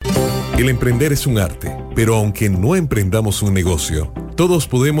El emprender es un arte, pero aunque no emprendamos un negocio, todos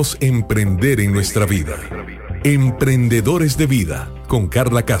podemos emprender en nuestra vida. Emprendedores de Vida, con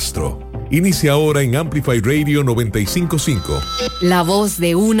Carla Castro. Inicia ahora en Amplify Radio 95.5. La voz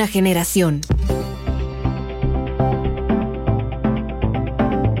de una generación.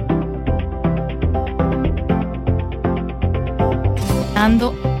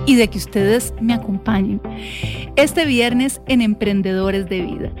 Y de que ustedes me acompañen este viernes en Emprendedores de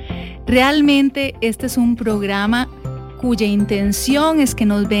Vida. Realmente este es un programa cuya intención es que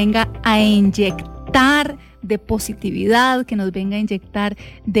nos venga a inyectar de positividad, que nos venga a inyectar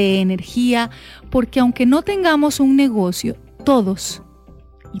de energía, porque aunque no tengamos un negocio, todos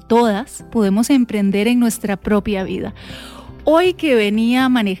y todas podemos emprender en nuestra propia vida. Hoy que venía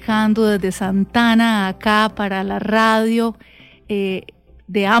manejando desde Santana acá para la radio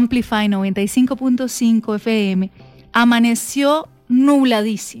de Amplify 95.5 FM, amaneció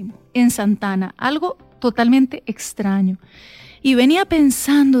nubladísimo en Santana, algo totalmente extraño. Y venía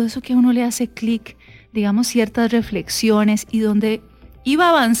pensando de eso que a uno le hace clic, digamos, ciertas reflexiones, y donde iba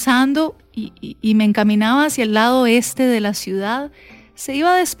avanzando y me encaminaba hacia el lado este de la ciudad, se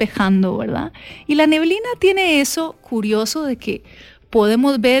iba despejando, ¿verdad? Y la neblina tiene eso curioso de que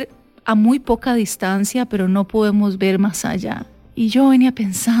podemos ver a muy poca distancia, pero no podemos ver más allá. Y yo venía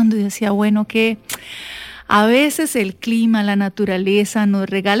pensando y decía, bueno, que a veces el clima, la naturaleza nos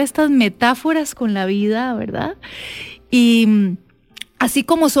regala estas metáforas con la vida, ¿verdad? Y así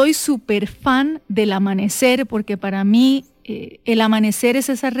como soy súper fan del amanecer, porque para mí el amanecer es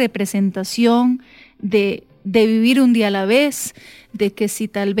esa representación de vivir un día a la vez, de que si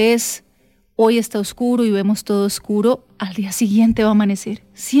tal vez hoy está oscuro y vemos todo oscuro, al día siguiente va a amanecer,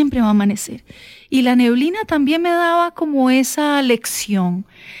 siempre va a amanecer. Y la neblina también me daba como esa lección.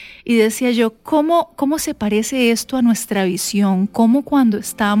 Y decía yo, ¿cómo se parece esto a nuestra visión? ¿Cómo cuando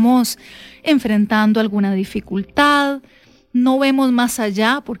estamos enfrentando alguna dificultad, no vemos más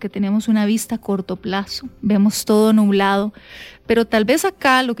allá porque tenemos una vista a corto plazo, vemos todo nublado? Pero tal vez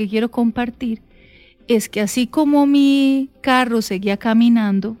acá lo que quiero compartir es que así como mi carro seguía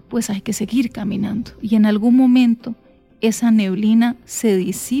caminando, pues hay que seguir caminando. Y en algún momento esa neblina se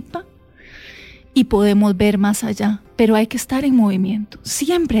disipa y podemos ver más allá, pero hay que estar en movimiento,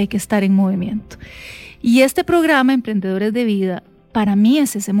 siempre hay que estar en movimiento. Y este programa, Emprendedores de Vida, para mí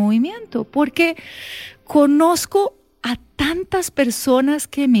es ese movimiento, porque conozco a tantas personas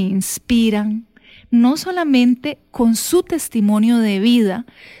que me inspiran, no solamente con su testimonio de vida,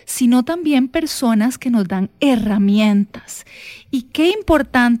 sino también personas que nos dan herramientas. Y qué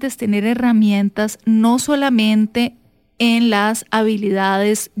importante es tener herramientas, no solamente en las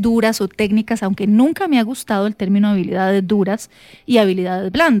habilidades duras o técnicas, aunque nunca me ha gustado el término habilidades duras y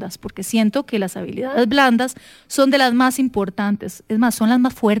habilidades blandas, porque siento que las habilidades blandas son de las más importantes, es más, son las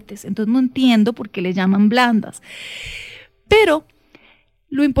más fuertes, entonces no entiendo por qué le llaman blandas. Pero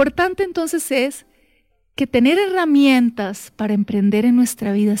lo importante entonces es que tener herramientas para emprender en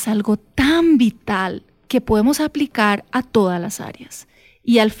nuestra vida es algo tan vital que podemos aplicar a todas las áreas.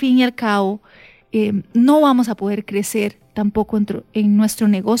 Y al fin y al cabo, no vamos a poder crecer tampoco en nuestro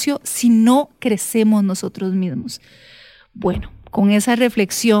negocio si no crecemos nosotros mismos. Bueno, con esa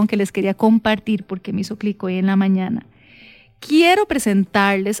reflexión que les quería compartir porque me hizo clic hoy en la mañana, quiero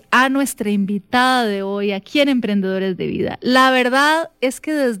presentarles a nuestra invitada de hoy aquí en Emprendedores de Vida. La verdad es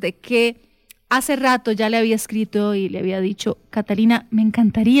que desde que hace rato ya le había escrito y le había dicho, Catalina, me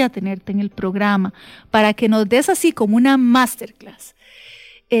encantaría tenerte en el programa para que nos des así como una masterclass.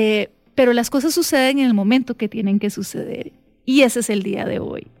 Pero las cosas suceden en el momento que tienen que suceder. Y ese es el día de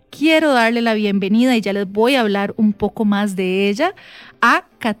hoy. Quiero darle la bienvenida, y ya les voy a hablar un poco más de ella, a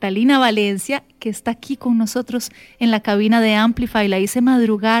Catalina Valencia, que está aquí con nosotros en la cabina de Amplify. La hice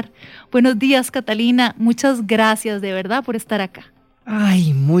madrugar. Buenos días, Catalina. Muchas gracias de verdad por estar acá.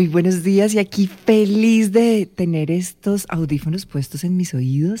 Ay, muy buenos días, y aquí feliz de tener estos audífonos puestos en mis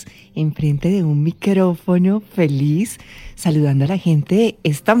oídos, enfrente de un micrófono, feliz, saludando a la gente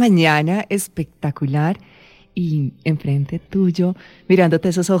esta mañana espectacular, y enfrente tuyo, mirándote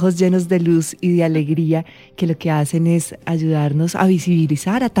esos ojos llenos de luz y de alegría, que lo que hacen es ayudarnos a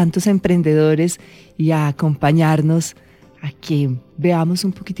visibilizar a tantos emprendedores y a acompañarnos a que veamos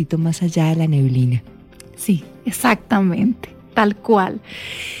un poquitito más allá de la neblina. Sí, exactamente. Tal cual.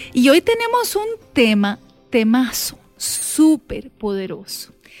 Y hoy tenemos un temazo súper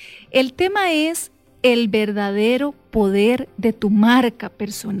poderoso. El tema es el verdadero poder de tu marca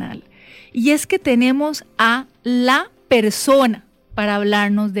personal. Y es que tenemos a la persona para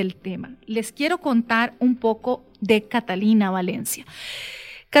hablarnos del tema. Les quiero contar un poco de Catalina Valencia.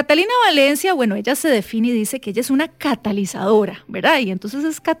 Catalina Valencia, bueno, ella se define y dice que ella es una catalizadora, ¿verdad? Y entonces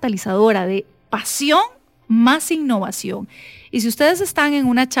es catalizadora de pasión más innovación. Y si ustedes están en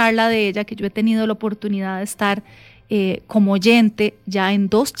una charla de ella, que yo he tenido la oportunidad de estar como oyente ya en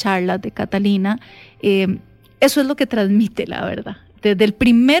 2 charlas de Catalina, eso es lo que transmite, la verdad, desde el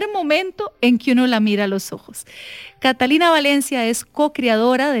primer momento en que uno la mira a los ojos. Catalina Valencia es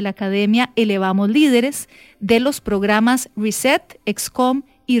co-creadora de la Academia Elevamos Líderes, de los programas Reset, XCOM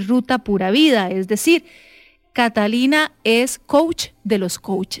y Ruta Pura Vida. Es decir, Catalina es coach de los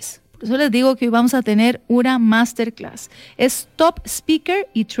coaches. Por eso les digo que hoy vamos a tener una masterclass. Es top speaker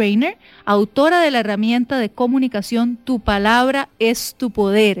y trainer, autora de la herramienta de comunicación Tu palabra es tu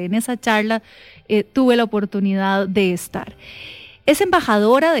poder. En esa charla tuve la oportunidad de estar. Es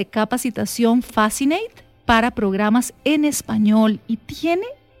embajadora de capacitación Fascinate para programas en español y tiene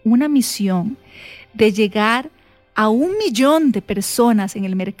una misión de llegar a 1 millón de personas en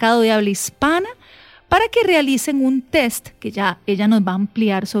el mercado de habla hispana para que realicen un test, que ya ella nos va a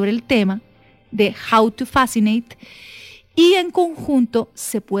ampliar sobre el tema, de How to Fascinate, y en conjunto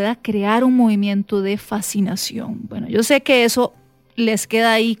se pueda crear un movimiento de fascinación. Bueno, yo sé que eso les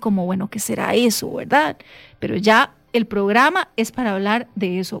queda ahí como, bueno, ¿qué será eso, verdad? Pero ya el programa es para hablar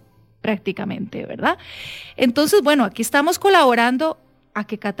de eso prácticamente, ¿verdad? Entonces, bueno, aquí estamos colaborando a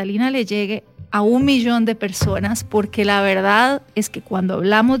que Catalina le llegue a 1 millón de personas, porque la verdad es que cuando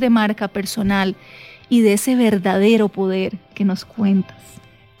hablamos de marca personal y de ese verdadero poder que nos cuentas,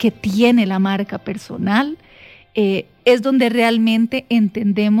 que tiene la marca personal, es donde realmente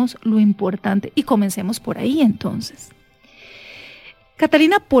entendemos lo importante. Y comencemos por ahí entonces.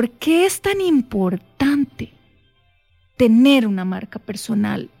 Catalina, ¿por qué es tan importante tener una marca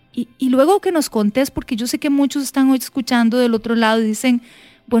personal? Y luego que nos contés, porque yo sé que muchos están hoy escuchando del otro lado y dicen,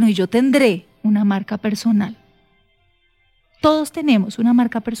 bueno, y yo tendré una marca personal. Todos tenemos una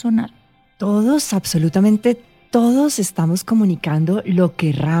marca personal. Todos, absolutamente todos estamos comunicando lo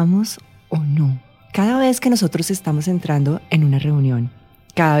querramos o no. Cada vez que nosotros estamos entrando en una reunión,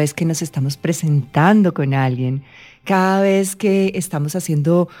 cada vez que nos estamos presentando con alguien, cada vez que estamos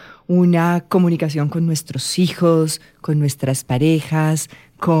haciendo una comunicación con nuestros hijos, con nuestras parejas,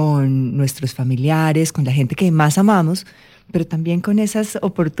 con nuestros familiares, con la gente que más amamos, pero también con esas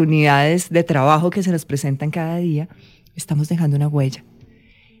oportunidades de trabajo que se nos presentan cada día, estamos dejando una huella.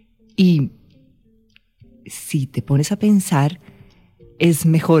 Y si te pones a pensar, es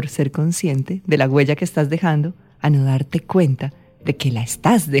mejor ser consciente de la huella que estás dejando a no darte cuenta de que la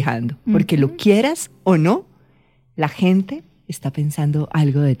estás dejando, porque lo quieras o no, la gente está pensando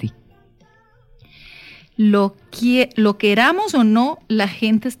algo de ti. Lo queramos o no, la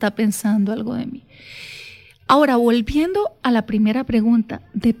gente está pensando algo de mí. Ahora, volviendo a la primera pregunta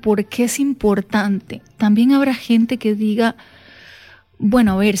de por qué es importante, también habrá gente que diga,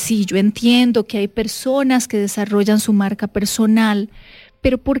 bueno, a ver, sí, yo entiendo que hay personas que desarrollan su marca personal,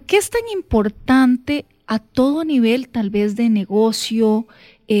 pero ¿por qué es tan importante a todo nivel, tal vez de negocio,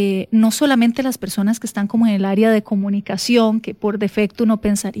 no solamente las personas que están como en el área de comunicación, que por defecto uno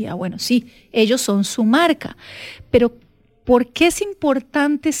pensaría, bueno, sí, ellos son su marca, pero ¿por qué es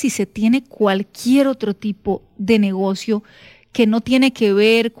importante si se tiene cualquier otro tipo de negocio que no tiene que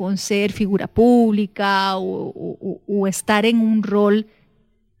ver con ser figura pública o estar en un rol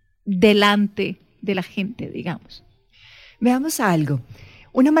delante de la gente, digamos? Veamos algo.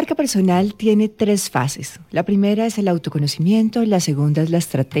 Una marca personal tiene 3 fases. La primera es el autoconocimiento, la segunda es la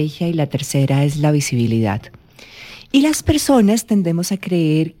estrategia y la tercera es la visibilidad. Y las personas tendemos a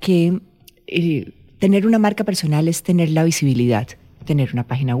creer que tener una marca personal es tener la visibilidad, tener una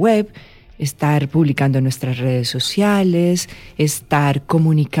página web, estar publicando en nuestras redes sociales, estar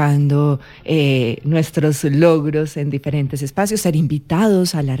comunicando nuestros logros en diferentes espacios, ser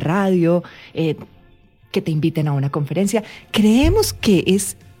invitados a la radio, que te inviten a una conferencia. Creemos que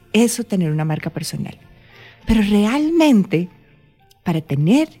es eso tener una marca personal. Pero realmente, para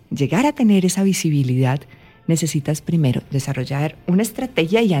llegar a tener esa visibilidad, necesitas primero desarrollar una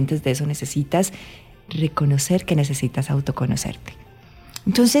estrategia y antes de eso necesitas reconocer que necesitas autoconocerte.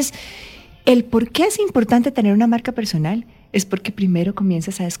 Entonces, el por qué es importante tener una marca personal es porque primero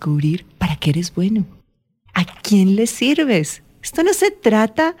comienzas a descubrir para qué eres bueno, a quién le sirves. Esto no se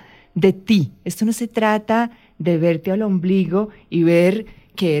trata de ti, esto no se trata de verte al ombligo y ver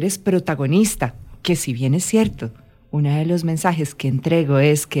que eres protagonista, que si bien es cierto, uno de los mensajes que entrego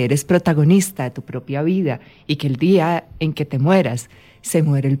es que eres protagonista de tu propia vida y que el día en que te mueras se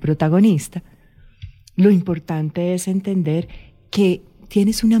muere el protagonista. Lo importante es entender que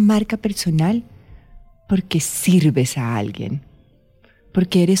tienes una marca personal porque sirves a alguien,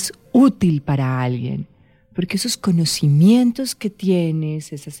 porque eres útil para alguien, porque esos conocimientos que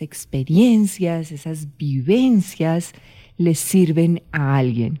tienes, esas experiencias, esas vivencias, les sirven a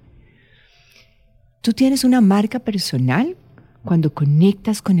alguien. Tú tienes una marca personal cuando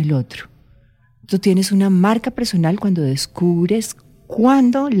conectas con el otro. Tú tienes una marca personal cuando descubres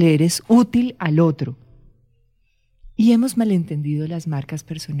cuándo le eres útil al otro. Y hemos malentendido las marcas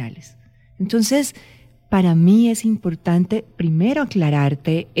personales. Entonces, para mí es importante primero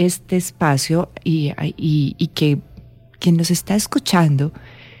aclararte este espacio y que quien nos está escuchando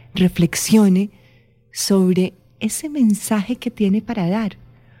reflexione sobre ese mensaje que tiene para dar.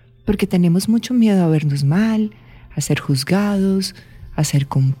 Porque tenemos mucho miedo a vernos mal, a ser juzgados, a ser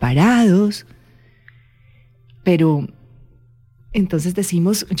comparados. Pero entonces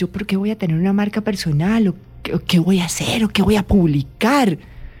decimos, ¿yo por qué voy a tener una marca personal? ¿O qué voy a hacer? ¿O qué voy a publicar?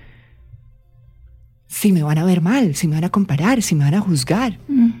 Si me van a ver mal, si me van a comparar, si me van a juzgar.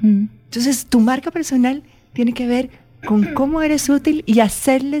 Uh-huh. Entonces, tu marca personal tiene que ver con cómo eres útil y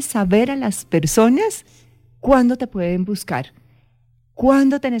hacerles saber a las personas cuándo te pueden buscar,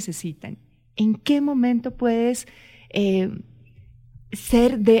 cuándo te necesitan, en qué momento puedes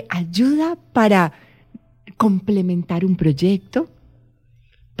ser de ayuda para complementar un proyecto,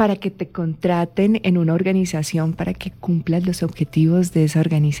 para que te contraten en una organización, para que cumplas los objetivos de esa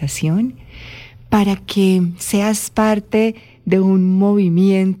organización, para que seas parte de un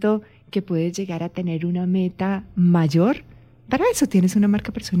movimiento que puede llegar a tener una meta mayor. Para eso tienes una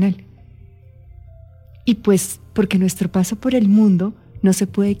marca personal. Y pues porque nuestro paso por el mundo no se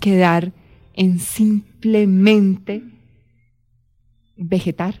puede quedar en simplemente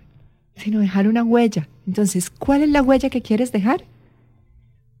vegetar, sino dejar una huella. Entonces, ¿cuál es la huella que quieres dejar?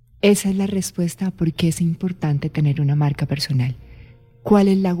 Esa es la respuesta a por qué es importante tener una marca personal. ¿Cuál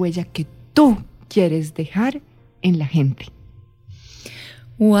es la huella que tú quieres dejar en la gente?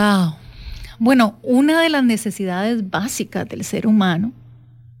 ¡Wow! Bueno, una de las necesidades básicas del ser humano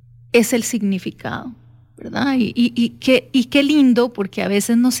es el significado, ¿verdad? Y qué lindo, porque a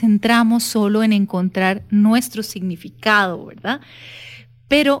veces nos centramos solo en encontrar nuestro significado, ¿verdad?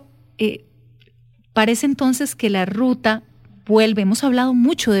 Pero parece entonces que la ruta vuelve. Hemos hablado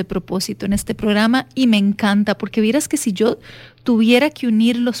mucho de propósito en este programa y me encanta, porque vieras que si yo tuviera que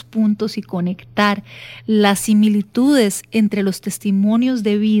unir los puntos y conectar las similitudes entre los testimonios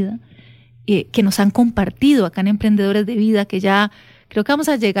de vida que nos han compartido acá en Emprendedores de Vida, que ya creo que vamos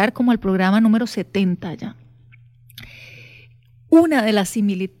a llegar como al programa número 70 ya. Una de las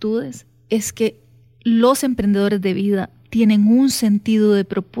similitudes es que los emprendedores de vida tienen un sentido de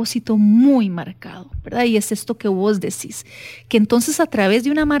propósito muy marcado, ¿verdad? Y es esto que vos decís, que entonces a través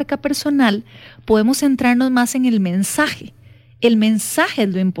de una marca personal podemos centrarnos más en el mensaje. El mensaje es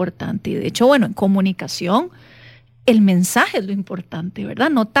lo importante. Y de hecho, bueno, en comunicación, el mensaje es lo importante, ¿verdad?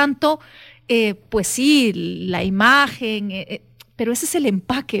 No tanto, pues sí, la imagen, pero ese es el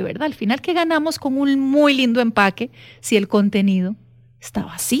empaque, ¿verdad? Al final, ¿qué ganamos con un muy lindo empaque si el contenido está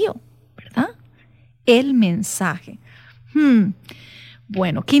vacío, ¿verdad? El mensaje.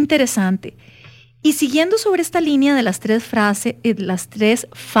 Bueno, qué interesante. Y siguiendo sobre esta línea de las tres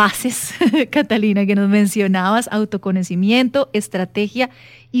fases, Catalina, que nos mencionabas, autoconocimiento, estrategia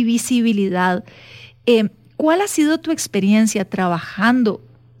y visibilidad, ¿cuál ha sido tu experiencia trabajando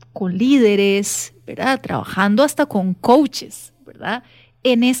con líderes, ¿verdad? Trabajando hasta con coaches, ¿verdad?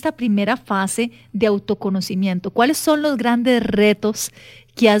 En esta primera fase de autoconocimiento. ¿Cuáles son los grandes retos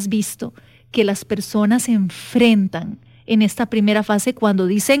que has visto que las personas enfrentan en esta primera fase cuando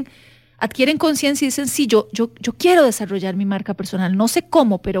adquieren conciencia y dicen, sí, yo quiero desarrollar mi marca personal, no sé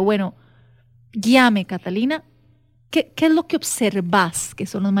cómo, pero bueno, guíame, Catalina, ¿qué es lo que observas que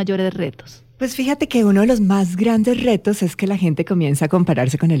son los mayores retos? Pues fíjate que uno de los más grandes retos es que la gente comienza a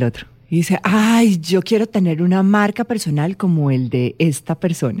compararse con el otro y dice, ay, yo quiero tener una marca personal como el de esta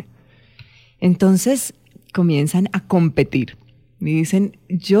persona. Entonces comienzan a competir y dicen,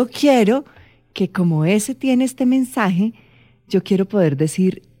 yo quiero que como ese tiene este mensaje, yo quiero poder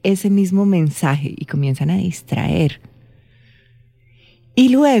decir ese mismo mensaje, y comienzan a distraer. Y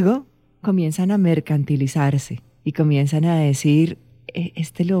luego comienzan a mercantilizarse y comienzan a decir,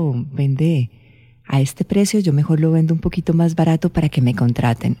 este lo vende a este precio, yo mejor lo vendo un poquito más barato para que me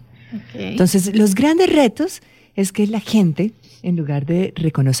contraten. Okay. Entonces, los grandes retos es que la gente, en lugar de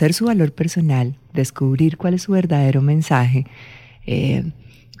reconocer su valor personal, descubrir cuál es su verdadero mensaje,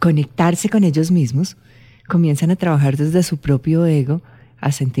 conectarse con ellos mismos, comienzan a trabajar desde su propio ego,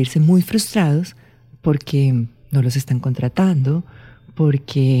 a sentirse muy frustrados porque no los están contratando,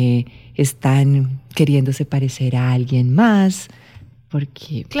 porque están queriéndose parecer a alguien más,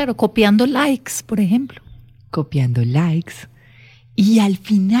 porque... Claro, copiando likes, por ejemplo. Copiando likes. Y al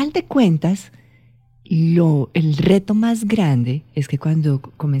final de cuentas, el reto más grande es que cuando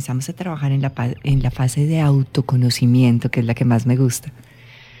comenzamos a trabajar en la fase de autoconocimiento, que es la que más me gusta,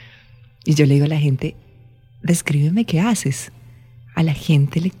 y yo le digo a la gente, descríbeme qué haces. A la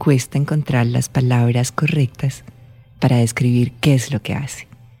gente le cuesta encontrar las palabras correctas para describir qué es lo que hace.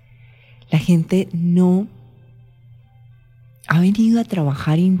 La gente no ha venido a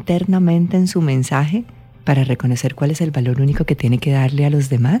trabajar internamente en su mensaje para reconocer cuál es el valor único que tiene que darle a los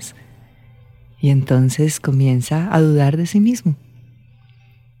demás, y entonces comienza a dudar de sí mismo.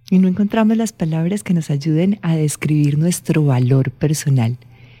 Y no encontramos las palabras que nos ayuden a describir nuestro valor personal,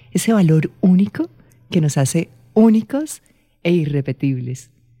 ese valor único que nos hace únicos e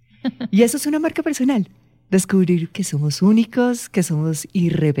irrepetibles. Y eso es una marca personal. Descubrir que somos únicos, que somos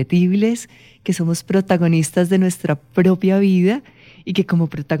irrepetibles, que somos protagonistas de nuestra propia vida y que como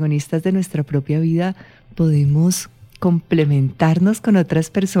protagonistas de nuestra propia vida podemos complementarnos con otras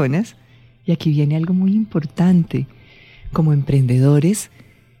personas. Y aquí viene algo muy importante. Como emprendedores,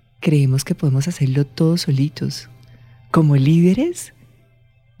 creemos que podemos hacerlo todos solitos. Como líderes,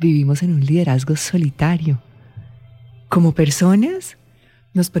 vivimos en un liderazgo solitario. Como personas,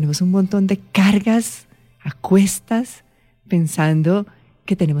 nos ponemos un montón de cargas a cuestas pensando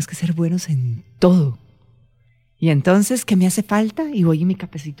que tenemos que ser buenos en todo. Y entonces, ¿qué me hace falta? Y voy y me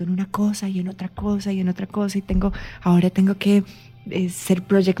capacito en una cosa y en otra cosa y en otra cosa y ahora tengo que ser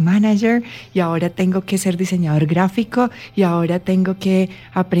project manager y ahora tengo que ser diseñador gráfico y ahora tengo que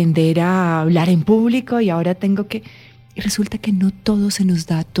aprender a hablar en público y ahora tengo que... Y resulta que no todo se nos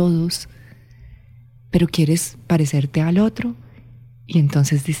da a todos, pero quieres parecerte al otro y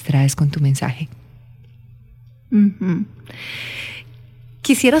entonces distraes con tu mensaje. Uh-huh.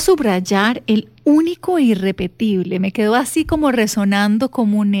 Quisiera subrayar el único e irrepetible. Me quedó así como resonando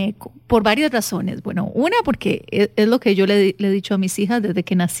como un eco, por varias razones. Bueno, una porque es lo que yo le he dicho a mis hijas desde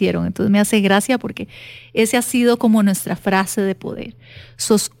que nacieron. Entonces me hace gracia porque ese ha sido como nuestra frase de poder.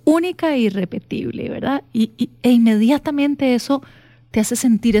 Sos única e irrepetible, ¿verdad? E inmediatamente eso te hace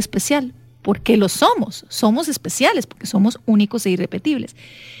sentir especial, porque lo somos. Somos especiales porque somos únicos e irrepetibles.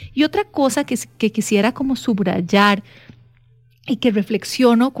 Y otra cosa que quisiera como subrayar y que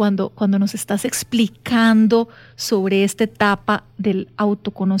reflexiono cuando nos estás explicando sobre esta etapa del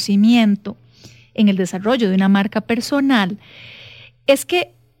autoconocimiento en el desarrollo de una marca personal, es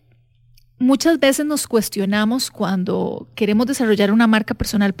que muchas veces nos cuestionamos cuando queremos desarrollar una marca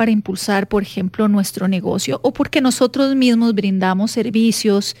personal para impulsar, por ejemplo, nuestro negocio o porque nosotros mismos brindamos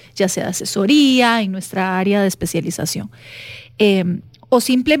servicios, ya sea de asesoría en nuestra área de especialización. O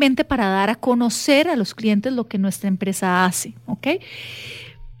simplemente para dar a conocer a los clientes lo que nuestra empresa hace, ¿ok?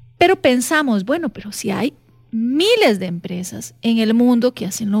 Pero pensamos, bueno, pero si hay miles de empresas en el mundo que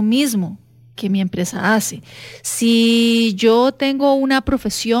hacen lo mismo que mi empresa hace. Si yo tengo una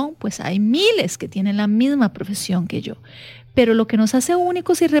profesión, pues hay miles que tienen la misma profesión que yo. Pero lo que nos hace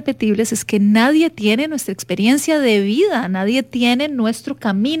únicos y irrepetibles es que nadie tiene nuestra experiencia de vida, nadie tiene nuestro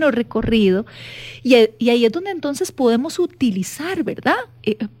camino recorrido. Y ahí es donde entonces podemos utilizar, ¿verdad?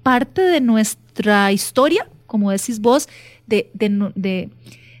 Parte de nuestra historia, como decís vos, de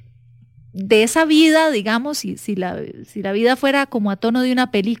esa vida, digamos, si la vida fuera como a tono de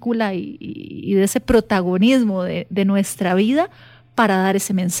una película y de ese protagonismo de nuestra vida para dar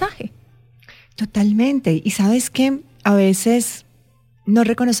ese mensaje. Totalmente. Y ¿sabes qué? A veces no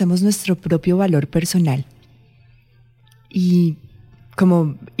reconocemos nuestro propio valor personal. Y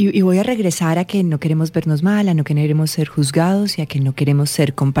voy a regresar a que no queremos vernos mal, a no queremos ser juzgados y a que no queremos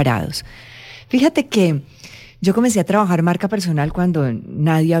ser comparados. Fíjate que yo comencé a trabajar marca personal cuando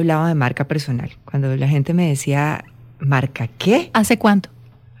nadie hablaba de marca personal. Cuando la gente me decía, ¿marca qué? ¿Hace cuánto?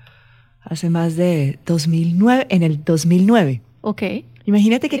 Hace más de 2009, en el 2009. Ok.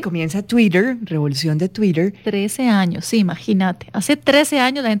 Imagínate que comienza Twitter, revolución de Twitter. 13 años, sí, imagínate. Hace 13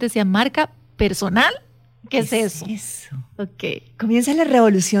 años la gente decía, ¿marca personal? ¿Qué es eso? Ok. Comienza la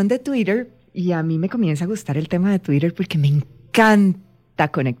revolución de Twitter y a mí me comienza a gustar el tema de Twitter porque me encanta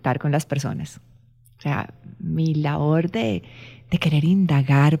conectar con las personas. O sea, mi labor de querer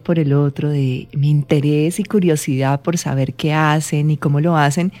indagar por el otro, de mi interés y curiosidad por saber qué hacen y cómo lo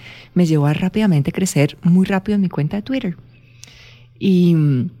hacen, me llevó a rápidamente crecer muy rápido en mi cuenta de Twitter. Y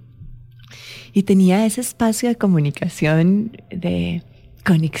tenía ese espacio de comunicación, de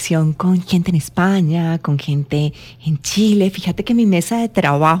conexión con gente en España, con gente en Chile. Fíjate que mi mesa de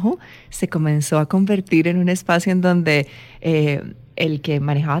trabajo se comenzó a convertir en un espacio en donde el que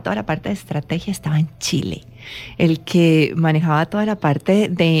manejaba toda la parte de estrategia estaba en Chile. El que manejaba toda la parte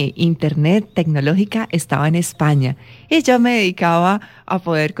de internet tecnológica estaba en España. Y yo me dedicaba a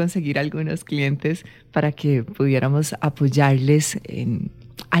poder conseguir algunos clientes para que pudiéramos apoyarles en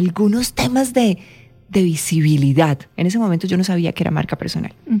algunos temas de de visibilidad. En ese momento yo no sabía que era marca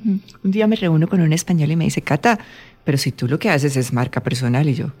personal. Un día me reúno con un español y me dice, Cata, pero si tú lo que haces es marca personal.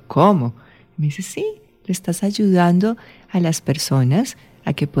 Y yo, ¿cómo? Y me dice, sí, le estás ayudando a las personas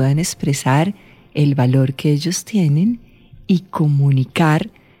a que puedan expresar el valor que ellos tienen y comunicar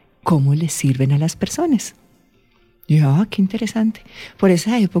cómo les sirven a las personas. Y yo, qué interesante. Por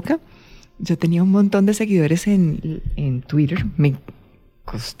esa época yo tenía un montón de seguidores en Twitter. Me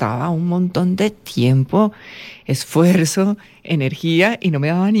costaba un montón de tiempo, esfuerzo, energía y no me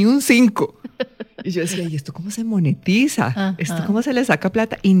daba ni un 5. Y yo decía, ¿y esto cómo se monetiza? Ajá. ¿Esto cómo se le saca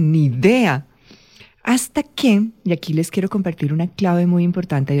plata? Y ni idea. Hasta que, y aquí les quiero compartir una clave muy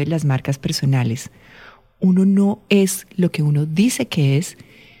importante de las marcas personales, uno no es lo que uno dice que es,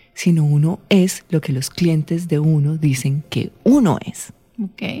 sino uno es lo que los clientes de uno dicen que uno es.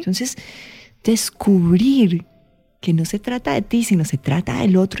 Okay. Entonces, descubrir que no se trata de ti, sino se trata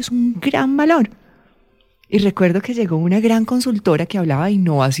del otro es un gran valor. Y recuerdo que llegó una gran consultora que hablaba de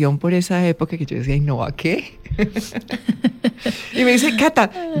innovación por esa época, que yo decía, ¿innova qué? Y me dice,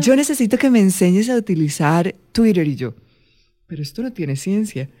 Cata, yo necesito que me enseñes a utilizar Twitter. Y yo, pero esto no tiene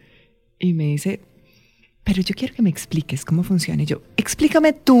ciencia. Y me dice, pero yo quiero que me expliques cómo funciona. Y yo,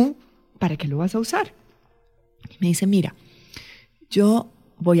 explícame tú para qué lo vas a usar. Y me dice, mira, yo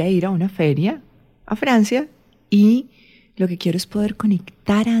voy a ir a una feria a Francia y lo que quiero es poder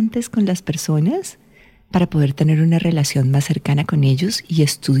conectar antes con las personas para poder tener una relación más cercana con ellos y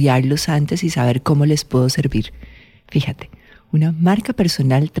estudiarlos antes y saber cómo les puedo servir. Fíjate, una marca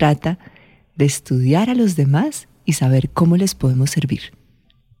personal trata de estudiar a los demás y saber cómo les podemos servir.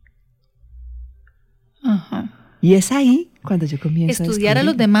 Ajá. Y es ahí cuando yo comienzo Estudiar a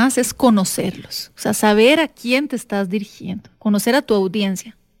los demás es conocerlos, o sea, saber a quién te estás dirigiendo, conocer a tu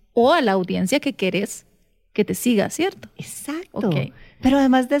audiencia o a la audiencia que querés que te siga, ¿cierto? Exacto. Okay. Pero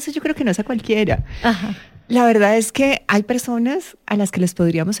además de eso, yo creo que no es a cualquiera. Ajá. La verdad es que hay personas a las que les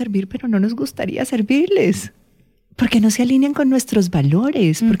podríamos servir, pero no nos gustaría servirles. Porque no se alinean con nuestros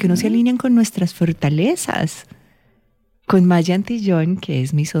valores, porque no se alinean con nuestras fortalezas. Con Maya Antillón, que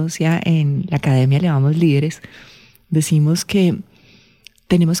es mi socia en la Academia Elevamos Líderes, decimos que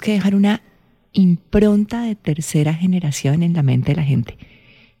tenemos que dejar una impronta de tercera generación en la mente de la gente,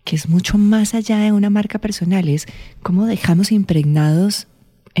 que es mucho más allá de una marca personal, es cómo dejamos impregnados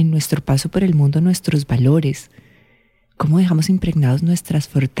en nuestro paso por el mundo nuestros valores, cómo dejamos impregnados nuestras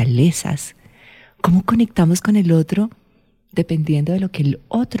fortalezas, cómo conectamos con el otro dependiendo de lo que el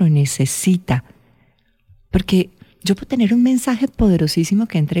otro necesita. Porque yo puedo tener un mensaje poderosísimo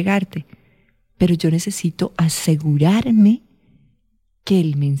que entregarte, pero yo necesito asegurarme que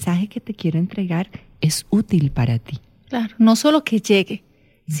el mensaje que te quiero entregar es útil para ti. Claro, no solo que llegue,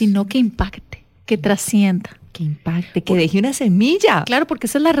 sino que impacte, que trascienda. Que impacte, que deje una semilla. Claro, porque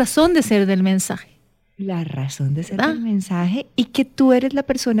esa es la razón de ser del mensaje. La razón de ser del mensaje, y que tú eres la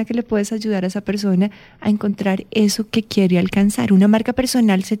persona que le puedes ayudar a esa persona a encontrar eso que quiere alcanzar. Una marca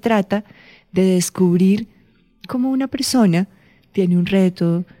personal se trata de descubrir cómo una persona tiene un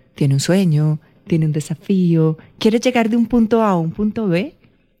reto, tiene un sueño, tiene un desafío, quiere llegar de un punto A a un punto B,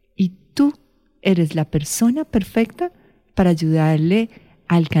 y tú eres la persona perfecta para ayudarle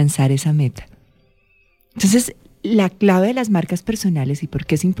a alcanzar esa meta. Entonces, la clave de las marcas personales y por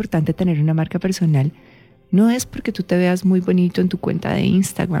qué es importante tener una marca personal no es porque tú te veas muy bonito en tu cuenta de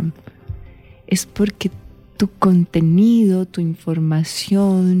Instagram, es porque tu contenido, tu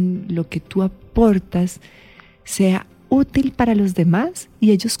información, lo que tú aportas sea útil para los demás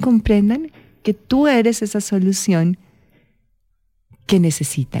y ellos comprendan que tú eres esa solución que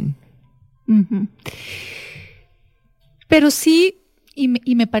necesitan. Uh-huh. Pero sí,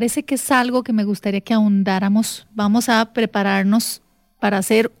 y me parece que es algo que me gustaría que ahondáramos. Vamos a prepararnos para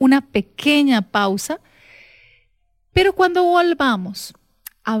hacer una pequeña pausa, pero cuando volvamos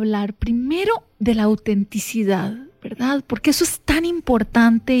a hablar primero de la autenticidad, ¿verdad? Porque eso es tan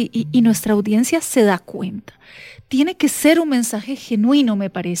importante y nuestra audiencia se da cuenta. Tiene que ser un mensaje genuino, me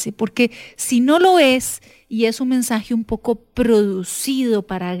parece, porque si no lo es y es un mensaje un poco producido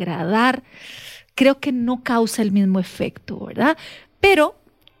para agradar, creo que no causa el mismo efecto, ¿verdad? Pero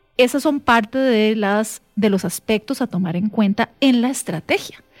esas son parte de los aspectos a tomar en cuenta en la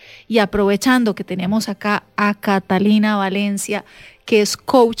estrategia. Y aprovechando que tenemos acá a Catalina Valencia, que es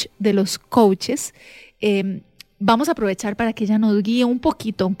coach de los coaches, vamos a aprovechar para que ella nos guíe un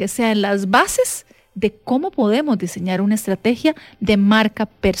poquito, aunque sea en las bases de cómo podemos diseñar una estrategia de marca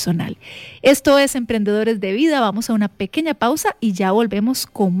personal. Esto es Emprendedores de Vida. Vamos a una pequeña pausa y ya volvemos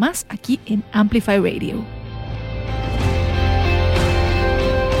con más aquí en Amplify Radio.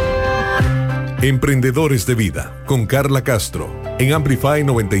 Emprendedores de Vida con Carla Castro en Amplify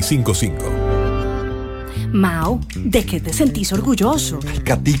 95.5. Mao, ¿de qué te sentís orgulloso?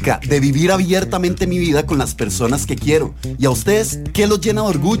 Katica, de vivir abiertamente mi vida con las personas que quiero. ¿Y a ustedes qué los llena de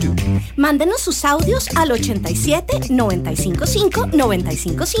orgullo? Mándenos sus audios al 87 955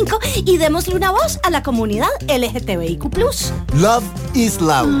 955 y démosle una voz a la comunidad LGTBIQ+. Love is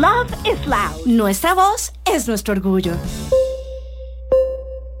loud. Love is loud. Nuestra voz es nuestro orgullo.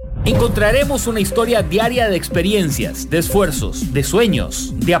 Encontraremos una historia diaria de experiencias, de esfuerzos, de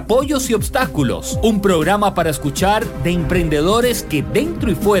sueños, de apoyos y obstáculos. Un programa para escuchar de emprendedores que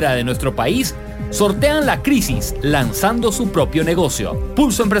dentro y fuera de nuestro país sortean la crisis lanzando su propio negocio.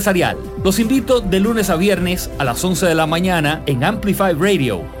 Pulso Empresarial. Los invito de lunes a viernes a las 11 de la mañana en Amplify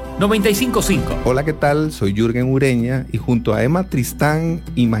Radio 95.5. Hola, ¿qué tal? Soy Jürgen Ureña y junto a Emma Tristán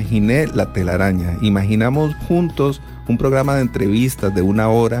imaginé La Telaraña. Imaginamos juntos un programa de entrevistas de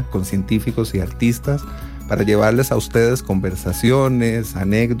 1 hora con científicos y artistas para llevarles a ustedes conversaciones,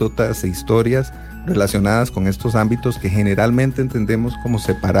 anécdotas e historias relacionadas con estos ámbitos que generalmente entendemos como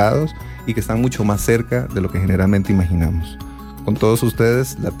separados y que están mucho más cerca de lo que generalmente imaginamos. Con todos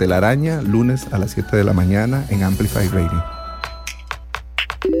ustedes, La Telaraña, lunes a las 7 de la mañana en Amplify Radio.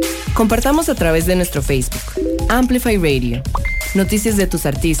 Compartamos a través de nuestro Facebook, Amplify Radio. Noticias de tus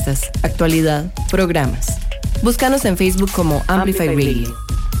artistas, actualidad, programas. Búscanos en Facebook como Amplify Radio.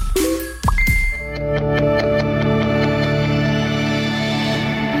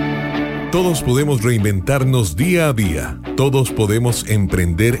 Todos podemos reinventarnos día a día. Todos podemos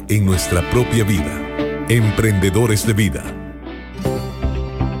emprender en nuestra propia vida. Emprendedores de vida.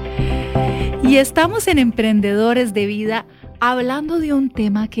 Y estamos en Emprendedores de Vida hablando de un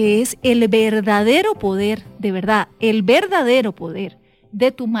tema que es el verdadero poder, de verdad, el verdadero poder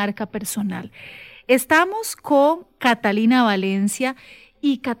de tu marca personal. Estamos con Catalina Valencia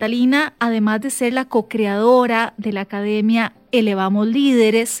y Catalina, además de ser la co-creadora de la Academia Elevamos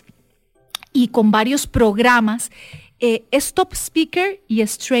Líderes y con varios programas, es top speaker y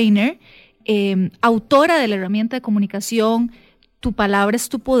es trainer, autora de la herramienta de comunicación Tu Palabra es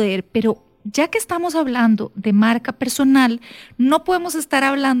tu Poder, pero ya que estamos hablando de marca personal, no podemos estar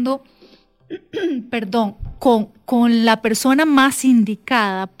hablando con la persona más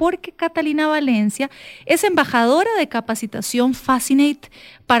indicada, porque Catalina Valencia es embajadora de capacitación Fascinate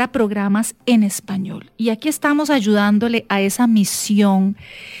para programas en español. Y aquí estamos ayudándole a esa misión.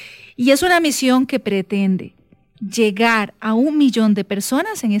 Y es una misión que pretende llegar a 1 millón de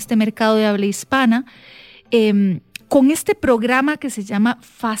personas en este mercado de habla hispana, con este programa que se llama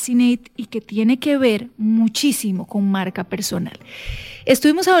Fascinate y que tiene que ver muchísimo con marca personal.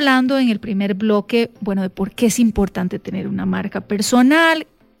 Estuvimos hablando en el primer bloque, de por qué es importante tener una marca personal,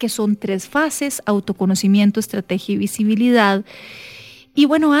 que son 3 fases: autoconocimiento, estrategia y visibilidad. Y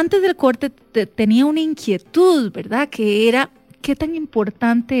antes del corte tenía una inquietud, ¿verdad? Que era qué tan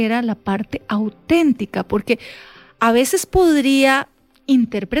importante era la parte auténtica, porque a veces podría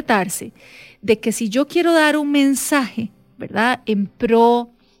interpretarse de que si yo quiero dar un mensaje, ¿verdad?, en pro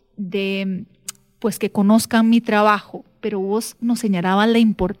de, que conozcan mi trabajo, pero vos nos señalabas la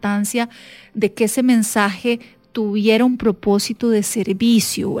importancia de que ese mensaje tuviera un propósito de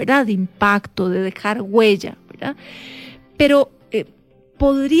servicio, ¿verdad?, de impacto, de dejar huella, ¿verdad? Pero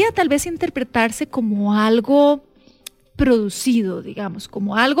podría tal vez interpretarse como algo producido, digamos,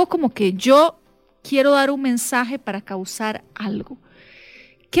 como algo como que yo quiero dar un mensaje para causar algo.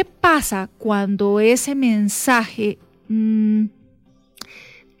 ¿Qué pasa cuando ese mensaje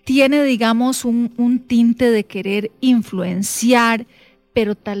tiene, digamos, un tinte de querer influenciar,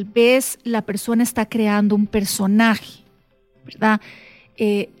 pero tal vez la persona está creando un personaje, ¿verdad?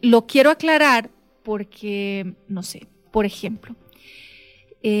 Lo quiero aclarar porque, no sé, por ejemplo,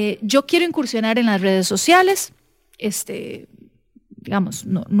 yo quiero incursionar en las redes sociales, digamos,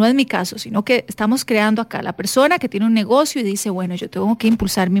 no es mi caso, sino que estamos creando acá la persona que tiene un negocio y dice, yo tengo que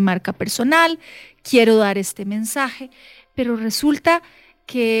impulsar mi marca personal, quiero dar este mensaje, pero resulta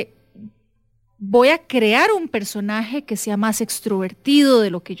que voy a crear un personaje que sea más extrovertido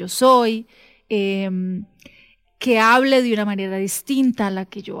de lo que yo soy, que hable de una manera distinta a la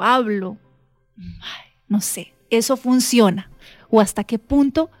que yo hablo. No sé, ¿eso funciona? ¿O hasta qué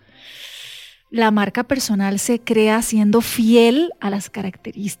punto la marca personal se crea siendo fiel a las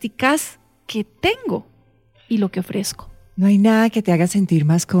características que tengo y lo que ofrezco? No hay nada que te haga sentir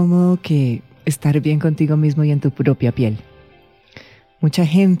más cómodo que estar bien contigo mismo y en tu propia piel. Mucha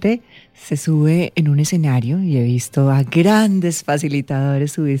gente se sube en un escenario y he visto a grandes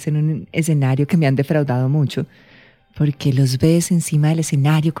facilitadores subirse en un escenario que me han defraudado mucho, porque los ves encima del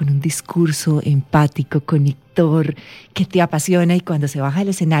escenario con un discurso empático, conector, que te apasiona, y cuando se baja del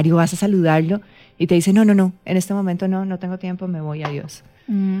escenario vas a saludarlo y te dice, no, en este momento no tengo tiempo, me voy, adiós.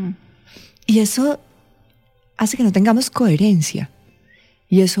 Y eso hace que no tengamos coherencia.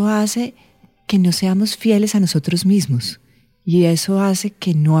 Y eso hace que no seamos fieles a nosotros mismos. Y eso hace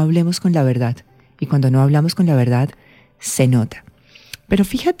que no hablemos con la verdad. Y cuando no hablamos con la verdad, se nota. Pero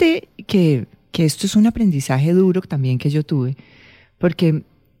fíjate que esto es un aprendizaje duro también que yo tuve. Porque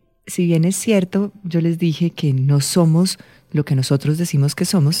si bien es cierto, yo les dije que no somos lo que nosotros decimos que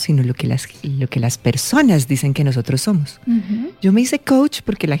somos, sino lo que las personas dicen que nosotros somos. Uh-huh. Yo me hice coach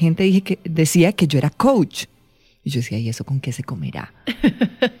porque la gente decía que yo era coach. Y yo decía, ¿y eso con qué se comerá?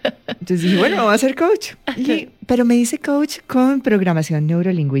 Entonces dije, bueno, voy a ser coach. Pero me hice coach con programación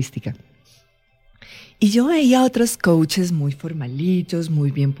neurolingüística. Y yo veía a otros coaches muy formalitos, muy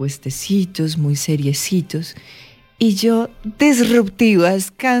bien puestecitos, muy seriecitos. Y yo, disruptiva,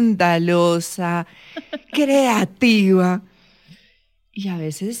 escandalosa, creativa. Y a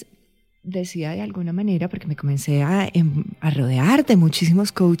veces decía de alguna manera, porque me comencé a rodear de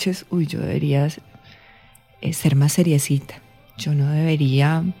muchísimos coaches, yo debería ser más seriecita. Yo no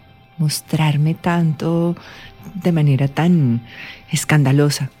debería mostrarme tanto de manera tan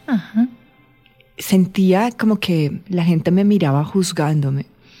escandalosa. Uh-huh. Sentía como que la gente me miraba juzgándome.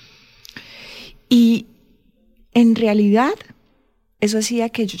 Y en realidad, eso hacía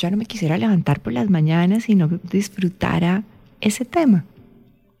que yo ya no me quisiera levantar por las mañanas y no disfrutara ese tema.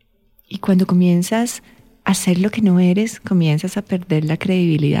 Y cuando comienzas a hacer lo que no eres, comienzas a perder la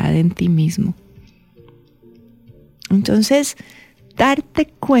credibilidad en ti mismo. Entonces, darte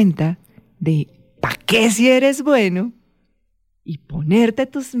cuenta de para qué si eres bueno y ponerte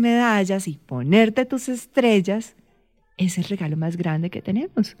tus medallas y ponerte tus estrellas es el regalo más grande que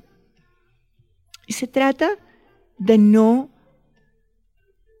tenemos. Y se trata de no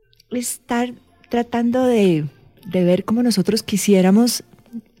estar tratando de ver cómo nosotros quisiéramos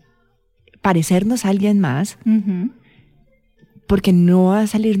parecernos a alguien más, uh-huh, porque no va a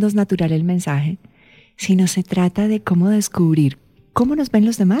salirnos natural el mensaje, sino se trata de cómo descubrir cómo nos ven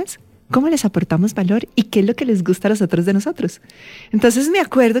los demás, cómo les aportamos valor y qué es lo que les gusta a los otros de nosotros. Entonces me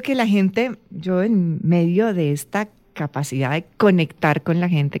acuerdo que la gente, yo en medio de esta capacidad de conectar con la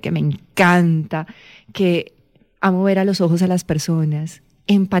gente que me encanta, que amo ver a los ojos a las personas,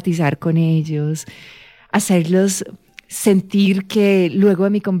 empatizar con ellos, hacerlos sentir que luego de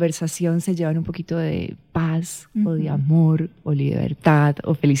mi conversación se llevan un poquito de paz, uh-huh, o de amor, o libertad,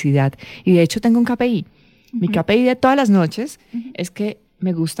 o felicidad. Y de hecho tengo un KPI. Uh-huh. Mi KPI de todas las noches, uh-huh, es que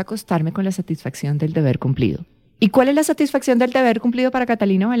me gusta acostarme con la satisfacción del deber cumplido. ¿Y cuál es la satisfacción del deber cumplido para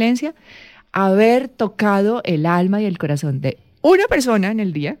Catalina Valencia? Haber tocado el alma y el corazón de una persona en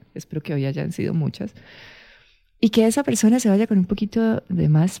el día, espero que hoy hayan sido muchas, y que esa persona se vaya con un poquito de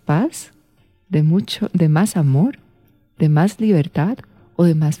más paz, de más amor, de más libertad o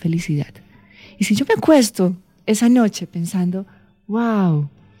de más felicidad. Y si yo me acuesto esa noche pensando, wow,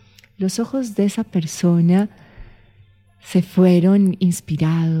 los ojos de esa persona se fueron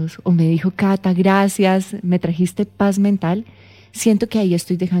inspirados, o me dijo, Cata, gracias, me trajiste paz mental, siento que ahí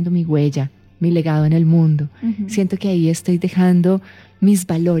estoy dejando mi huella, mi legado en el mundo. Uh-huh. Siento que ahí estoy dejando mis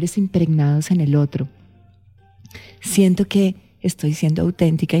valores impregnados en el otro. Siento que estoy siendo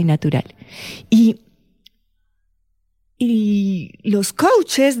auténtica y natural. Y los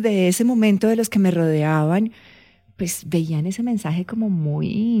coaches de ese momento, de los que me rodeaban, pues veían ese mensaje como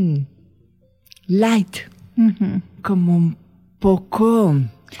muy light, uh-huh, como un poco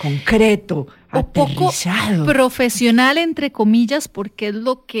concreto, aterrizado. Poco profesional, entre comillas, porque es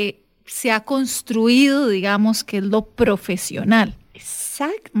lo que se ha construido, digamos, que es lo profesional.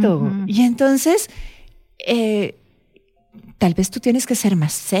 Exacto. Uh-huh. Y entonces, tal vez tú tienes que ser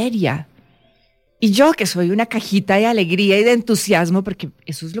más seria. Y yo, que soy una cajita de alegría y de entusiasmo, porque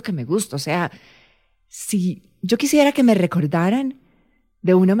eso es lo que me gusta. O sea, si yo quisiera que me recordaran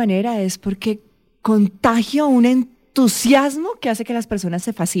de una manera, es porque contagio un entusiasmo que hace que las personas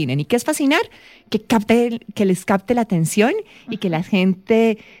se fascinen. ¿Y qué es fascinar? Que les capte la atención y que la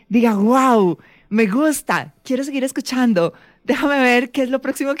gente diga, wow, me gusta, quiero seguir escuchando. Déjame ver qué es lo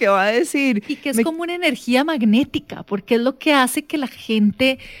próximo que va a decir. Y que es como una energía magnética, porque es lo que hace que la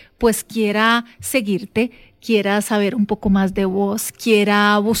gente pues quiera seguirte, quiera saber un poco más de vos,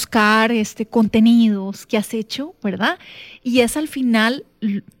 quiera buscar contenidos que has hecho, ¿verdad? Y es al final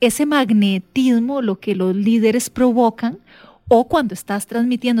ese magnetismo lo que los líderes provocan, o cuando estás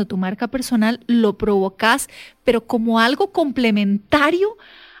transmitiendo tu marca personal, lo provocas, pero como algo complementario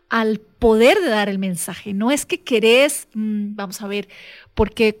al poder de dar el mensaje. No es que querés, vamos a ver,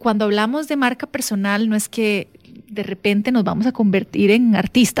 porque cuando hablamos de marca personal no es que de repente nos vamos a convertir en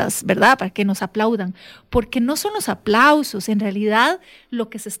artistas, ¿verdad? Para que nos aplaudan, porque no son los aplausos. En realidad lo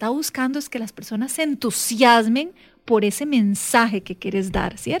que se está buscando es que las personas se entusiasmen por ese mensaje que quieres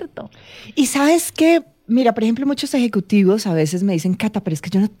dar, ¿cierto? Y ¿sabes qué? Mira, por ejemplo, muchos ejecutivos a veces me dicen, Cata, pero es que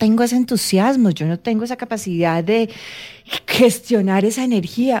yo no tengo ese entusiasmo, yo no tengo esa capacidad de gestionar esa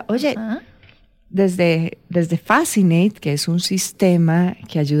energía. Oye, desde Fascinate, que es un sistema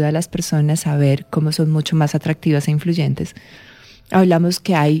que ayuda a las personas a ver cómo son mucho más atractivas e influyentes, hablamos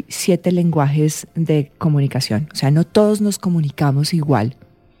que hay 7 lenguajes de comunicación. O sea, no todos nos comunicamos igual.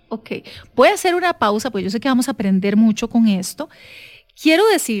 Ok, voy a hacer una pausa, porque yo sé que vamos a aprender mucho con esto. Quiero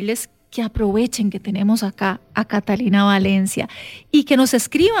decirles que aprovechen que tenemos acá a Catalina Valencia y que nos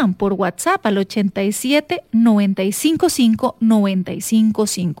escriban por WhatsApp al 87 955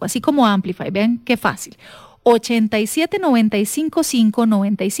 955, así como Amplify. Vean qué fácil. 87 955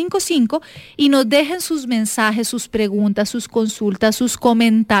 955 y nos dejen sus mensajes, sus preguntas, sus consultas, sus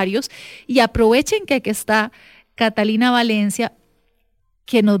comentarios, y aprovechen que aquí está Catalina Valencia,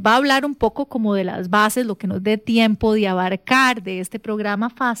 que nos va a hablar un poco como de las bases, lo que nos dé tiempo de abarcar de este programa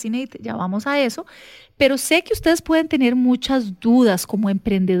Fascinate, ya vamos a eso, pero sé que ustedes pueden tener muchas dudas como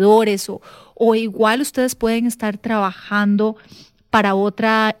emprendedores o igual ustedes pueden estar trabajando para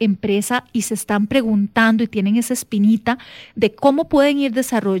otra empresa y se están preguntando y tienen esa espinita de cómo pueden ir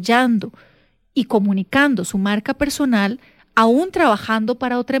desarrollando y comunicando su marca personal aún trabajando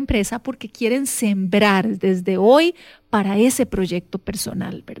para otra empresa, porque quieren sembrar desde hoy para ese proyecto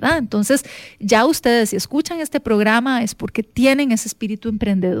personal, ¿verdad? Entonces, ya ustedes, si escuchan este programa, es porque tienen ese espíritu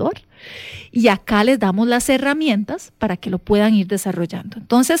emprendedor y acá les damos las herramientas para que lo puedan ir desarrollando.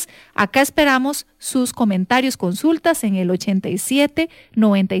 Entonces, acá esperamos sus comentarios, consultas en el 87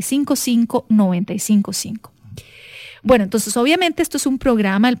 955 955. Bueno, entonces, obviamente esto es un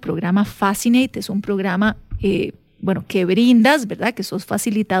programa, el programa Fascinate es un programa que brindas, ¿verdad? Que sos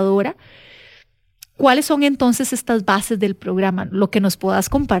facilitadora. ¿Cuáles son entonces estas bases del programa? Lo que nos puedas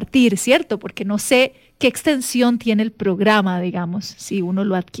compartir, ¿cierto? Porque no sé qué extensión tiene el programa, digamos, si uno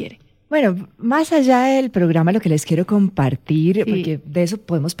lo adquiere. Bueno, más allá del programa, lo que les quiero compartir, porque de eso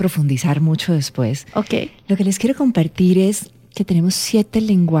podemos profundizar mucho después. Ok. Lo que les quiero compartir es que tenemos 7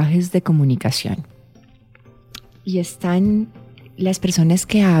 lenguajes de comunicación. Y están las personas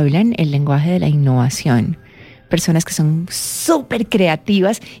que hablan el lenguaje de la innovación, personas que son súper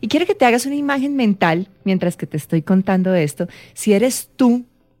creativas, y quiero que te hagas una imagen mental mientras que te estoy contando esto, si eres tú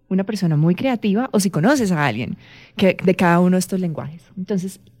una persona muy creativa o si conoces a alguien de cada uno de estos lenguajes.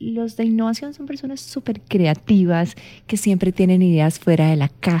 Entonces, los de innovación son personas súper creativas, que siempre tienen ideas fuera de la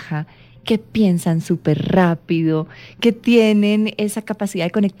caja, que piensan súper rápido, que tienen esa capacidad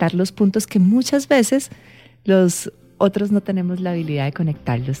de conectar los puntos que muchas veces los otros no tenemos la habilidad de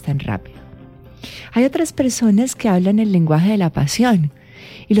conectarlos tan rápido. Hay otras personas que hablan el lenguaje de la pasión,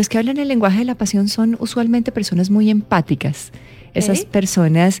 y los que hablan el lenguaje de la pasión son usualmente personas muy empáticas, esas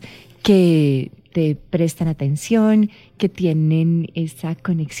personas que te prestan atención, que tienen esa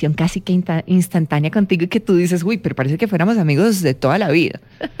conexión casi que instantánea contigo y que tú dices, uy, pero parece que fuéramos amigos de toda la vida.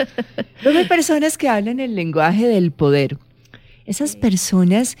 Luego hay personas que hablan el lenguaje del poder, esas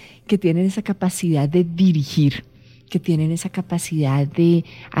personas que tienen esa capacidad de dirigir, que tienen esa capacidad de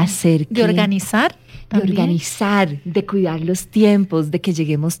hacer de organizar también. De organizar, de cuidar los tiempos, de que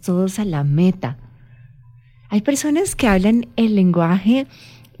lleguemos todos a la meta. Hay personas que hablan el lenguaje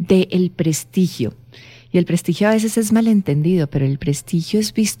del prestigio, y el prestigio a veces es malentendido, pero el prestigio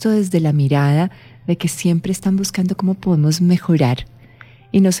es visto desde la mirada de que siempre están buscando cómo podemos mejorar.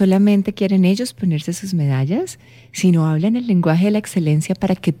 Y no solamente quieren ellos ponerse sus medallas, sino hablan el lenguaje de la excelencia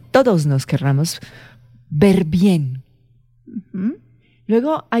para que todos nos querramos ver bien. Uh-huh.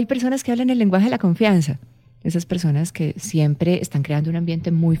 Luego hay personas que hablan el lenguaje de la confianza. Esas personas que siempre están creando un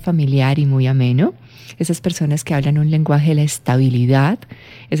ambiente muy familiar y muy ameno. Esas personas que hablan un lenguaje de la estabilidad.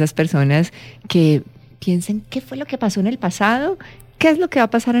 Esas personas que piensan qué fue lo que pasó en el pasado, qué es lo que va a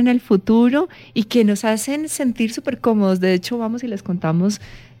pasar en el futuro, y que nos hacen sentir súper cómodos. De hecho, vamos y les contamos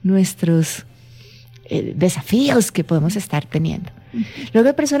nuestros desafíos que podemos estar teniendo. Luego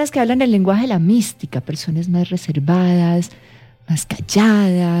hay personas que hablan el lenguaje de la mística, personas más reservadas, más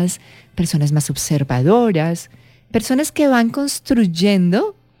calladas, personas más observadoras, personas que van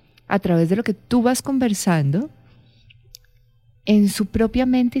construyendo a través de lo que tú vas conversando en su propia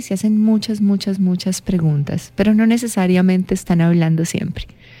mente y se hacen muchas preguntas, pero no necesariamente están hablando siempre.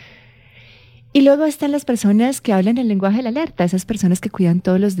 Y luego están las personas que hablan el lenguaje de la alerta, esas personas que cuidan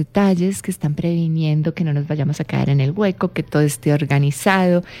todos los detalles, que están previniendo que no nos vayamos a caer en el hueco, que todo esté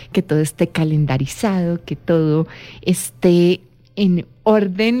organizado, que todo esté calendarizado, que todo esté en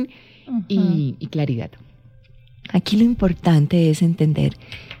orden y claridad. Aquí lo importante es entender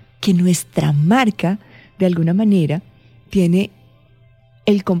que nuestra marca, de alguna manera, tiene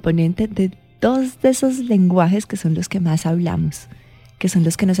el componente de 2 de esos lenguajes que son los que más hablamos. que son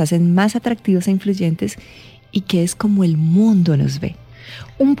los que nos hacen más atractivos e influyentes y que es como el mundo nos ve.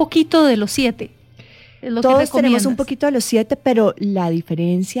 Un poquito de los 7. Es lo Todos que tenemos un poquito de los 7, pero la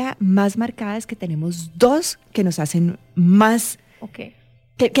diferencia más marcada es que tenemos 2 que nos hacen más,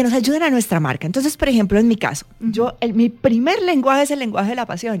 que nos ayudan a nuestra marca. Entonces, por ejemplo, en mi caso, mi primer lenguaje es el lenguaje de la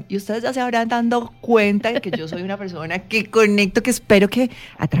pasión. Y ustedes ya se habrán dado cuenta de que yo soy una persona que conecto, que espero que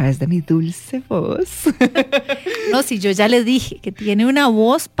a través de mi dulce voz. No, sí, yo ya le dije que tiene una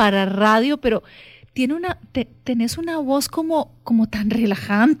voz para radio, pero tenés una voz como tan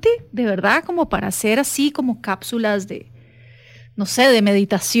relajante, de verdad, como para hacer así como cápsulas de, no sé, de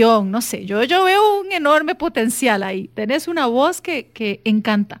meditación, no sé. Yo veo un enorme potencial ahí. Tenés una voz que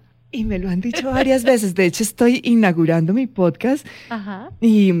encanta. Y me lo han dicho varias veces. De hecho, estoy inaugurando mi podcast. Ajá.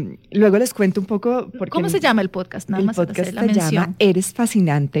 Y luego les cuento un poco. ¿Cómo se llama el podcast? El podcast se llama Eres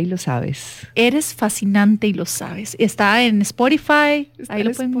Fascinante y lo sabes. Eres Fascinante y lo sabes. Está en Spotify. Ahí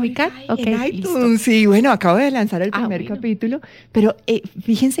lo pueden ubicar. En iTunes. Sí, bueno, acabo de lanzar el primer capítulo. Pero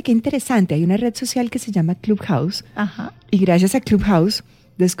fíjense qué interesante. Hay una red social que se llama Clubhouse. Ajá. Y gracias a Clubhouse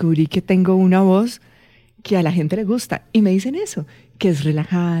descubrí que tengo una voz que a la gente le gusta. Y me dicen eso, que es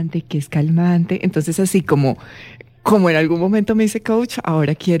relajante, que es calmante. Entonces, así como en algún momento me hice coach,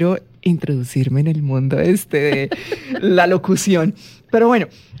 ahora quiero introducirme en el mundo de la locución. Pero bueno,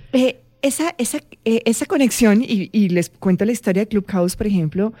 esa conexión, y les cuento la historia de Clubhouse, por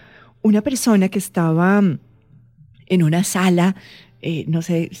ejemplo, una persona que estaba en una sala, no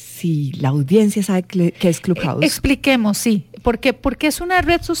sé si la audiencia sabe qué es Clubhouse. Expliquemos, sí. Porque es una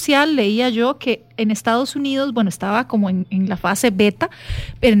red social, leía yo, que en Estados Unidos, bueno, estaba como en la fase beta,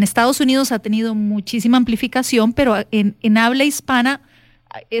 pero en Estados Unidos ha tenido muchísima amplificación, pero en habla hispana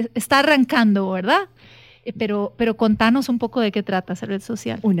está arrancando, ¿verdad? Pero contanos un poco de qué trata esa red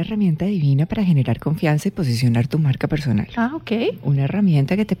social. Una herramienta divina para generar confianza y posicionar tu marca personal. Ah, ok. Una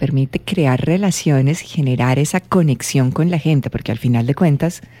herramienta que te permite crear relaciones y generar esa conexión con la gente, porque al final de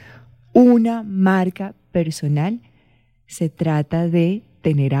cuentas, una marca personal se trata de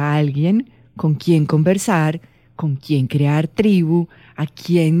tener a alguien con quien conversar, con quien crear tribu, a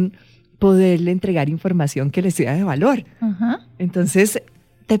quien poderle entregar información que le sea de valor. Uh-huh. Entonces,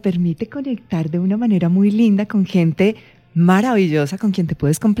 te permite conectar de una manera muy linda con gente maravillosa con quien te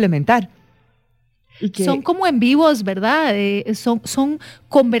puedes complementar. Son como en vivos, ¿verdad? Son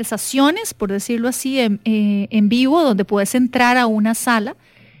conversaciones, por decirlo así, en vivo, donde puedes entrar a una sala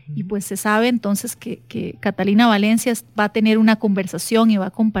y pues se sabe entonces que Catalina Valencia va a tener una conversación y va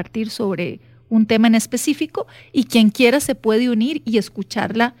a compartir sobre un tema en específico y quien quiera se puede unir y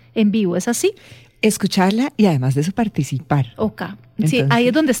escucharla en vivo, ¿es así? Escucharla y además de eso participar. Ok. Sí, ahí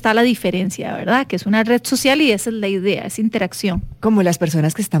es donde está la diferencia, ¿verdad? Que es una red social y esa es la idea, es interacción. Como las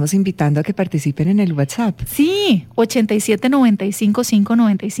personas que estamos invitando a que participen en el WhatsApp. Sí,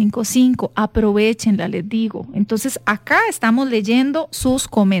 87955955. Aprovechenla, les digo. Entonces, acá estamos leyendo sus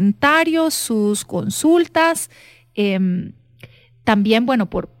comentarios, sus consultas, también, bueno,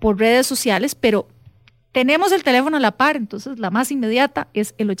 por redes sociales, pero tenemos el teléfono a la par, entonces la más inmediata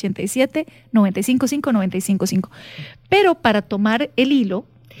es el 87-955-955. Pero para tomar el hilo,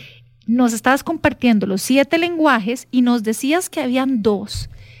 nos estabas compartiendo los 7 lenguajes y nos decías que habían 2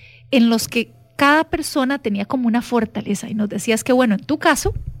 en los que cada persona tenía como una fortaleza. Y nos decías que, bueno, en tu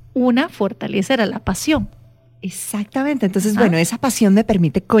caso, una fortaleza era la pasión. Exactamente. Entonces, bueno, esa pasión me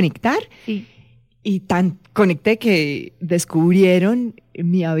permite conectar. Sí. Y tan conecté que descubrieron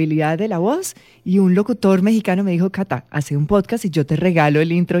mi habilidad de la voz y un locutor mexicano me dijo, Cata, hace un podcast y yo te regalo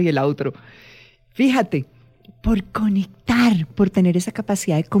el intro y el outro. Fíjate, por conectar, por tener esa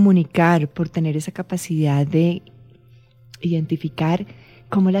capacidad de comunicar, por tener esa capacidad de identificar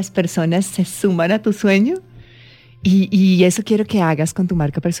cómo las personas se suman a tu sueño y eso quiero que hagas con tu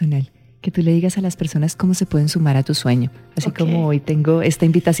marca personal. Que tú le digas a las personas cómo se pueden sumar a tu sueño. Así como hoy tengo esta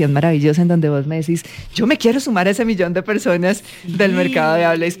invitación maravillosa en donde vos me decís, yo me quiero sumar a ese 1.000.000 de personas del mercado de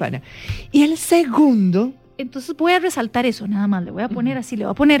habla hispana. Y el segundo... Entonces voy a resaltar eso nada más, le voy a poner así, le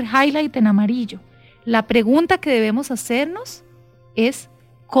voy a poner highlight en amarillo. La pregunta que debemos hacernos es,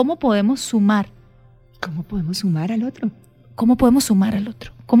 ¿cómo podemos sumar? ¿Cómo podemos sumar al otro? ¿Cómo podemos sumar al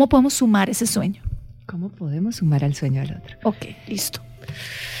otro? ¿Cómo podemos sumar ese sueño? ¿Cómo podemos sumar al sueño al otro? Ok, listo.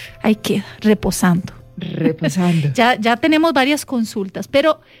 Ahí queda, reposando. Reposando. Ya tenemos varias consultas,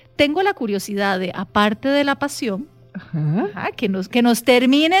 pero tengo la curiosidad de, aparte de la pasión, que nos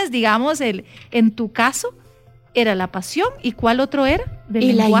termines, digamos, en tu caso, era la pasión, ¿y cuál otro era?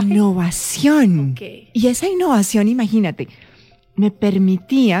 Y la innovación. Okay. Y esa innovación, imagínate, me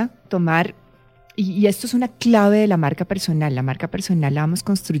permitía tomar y esto es una clave de la marca personal. La marca personal la vamos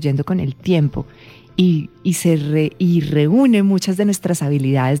construyendo con el tiempo y reúne muchas de nuestras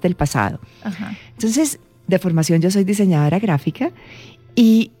habilidades del pasado. Ajá. Entonces, de formación yo soy diseñadora gráfica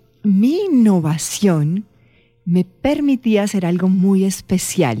y mi innovación me permitía hacer algo muy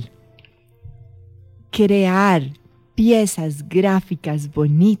especial. Crear piezas gráficas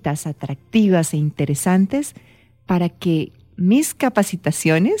bonitas, atractivas e interesantes para que mis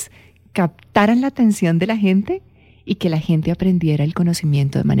capacitaciones captaran la atención de la gente y que la gente aprendiera el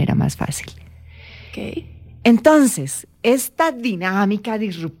conocimiento de manera más fácil. Okay. Entonces, esta dinámica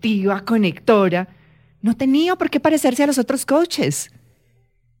disruptiva, conectora, no tenía por qué parecerse a los otros coaches.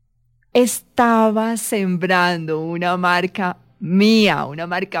 Estaba sembrando una marca mía, una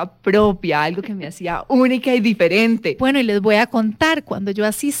marca propia, algo que me hacía única y diferente. Bueno, y les voy a contar, cuando yo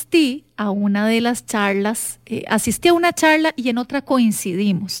asistí a una de las charlas, asistí a una charla y en otra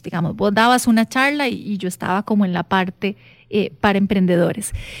coincidimos, digamos, vos dabas una charla y yo estaba como en la parte para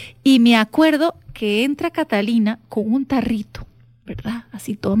emprendedores. Y me acuerdo que entra Catalina con un tarrito, ¿verdad?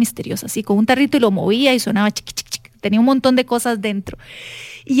 Así todo misterioso, así con un tarrito y lo movía y sonaba chiqui, chiqui, chiqui. Tenía un montón de cosas dentro.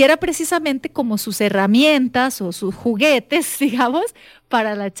 Y era precisamente como sus herramientas o sus juguetes, digamos,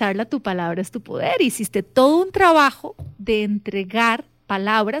 para la charla Tu palabra es tu poder. Hiciste todo un trabajo de entregar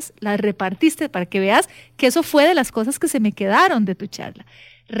palabras, las repartiste para que veas que eso fue de las cosas que se me quedaron de tu charla.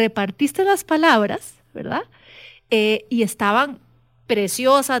 Repartiste las palabras, ¿verdad? Y estaban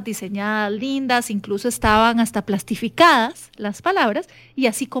preciosas, diseñadas, lindas, incluso estaban hasta plastificadas las palabras y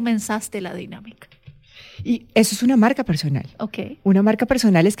así comenzaste la dinámica. Y eso es una marca personal. Okay. Una marca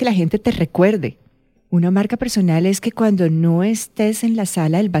personal es que la gente te recuerde. Una marca personal es que cuando no estés en la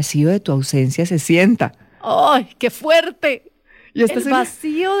sala, el vacío de tu ausencia se sienta. ¡Ay, qué fuerte! Y esta el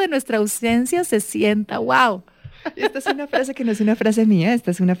vacío de nuestra ausencia se sienta. ¡Wow! Y esta es una frase que no es una frase mía, esta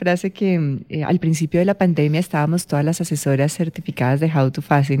es una frase que al principio de la pandemia estábamos todas las asesoras certificadas de How to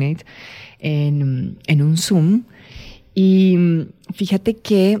Fascinate en un Zoom. Y fíjate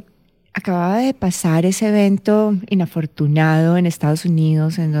que acababa de pasar ese evento inafortunado en Estados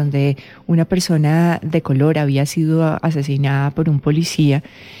Unidos en donde una persona de color había sido asesinada por un policía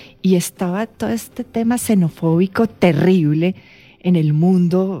y estaba todo este tema xenofóbico terrible en el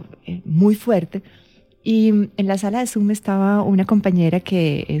mundo, muy fuerte. Y en la sala de Zoom estaba una compañera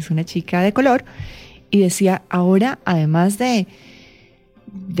que es una chica de color y decía, ahora además de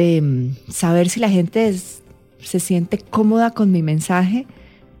saber si la gente se siente cómoda con mi mensaje,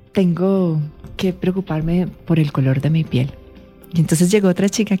 tengo que preocuparme por el color de mi piel. Y entonces llegó otra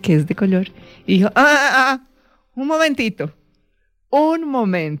chica que es de color y dijo, un momentito, un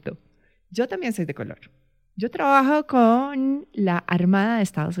momento. Yo también soy de color. Yo trabajo con la Armada de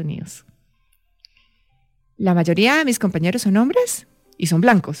Estados Unidos. La mayoría de mis compañeros son hombres y son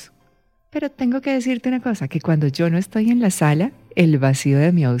blancos. Pero tengo que decirte una cosa, que cuando yo no estoy en la sala, el vacío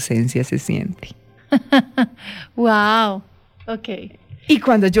de mi ausencia se siente. ¡Wow! Ok. Y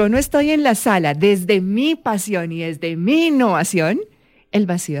cuando yo no estoy en la sala, desde mi pasión y desde mi innovación, el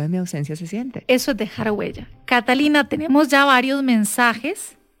vacío de mi ausencia se siente. Eso es dejar huella. Catalina, tenemos ya varios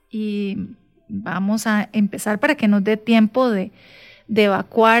mensajes y vamos a empezar para que nos dé tiempo de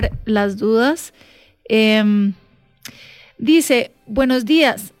evacuar las dudas. Dice, buenos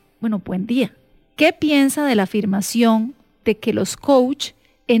días. Bueno, buen día. ¿Qué piensa de la afirmación de que los coach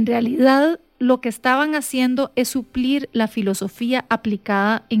en realidad lo que estaban haciendo es suplir la filosofía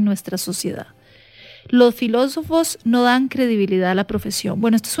aplicada en nuestra sociedad? Los filósofos no dan credibilidad a la profesión.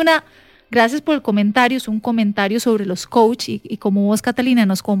 Bueno, gracias por el comentario, es un comentario sobre los coach y como vos, Catalina,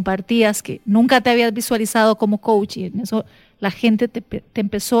 nos compartías que nunca te habías visualizado como coach y en eso la gente te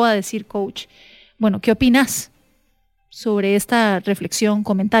empezó a decir coach. Bueno, ¿qué opinas sobre esta reflexión,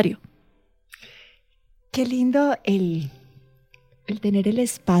 comentario? Qué lindo el tener el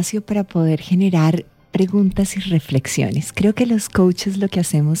espacio para poder generar preguntas y reflexiones. Creo que los coaches lo que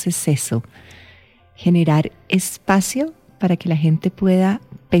hacemos es eso, generar espacio para que la gente pueda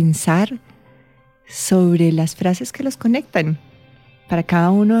pensar sobre las frases que los conectan. Para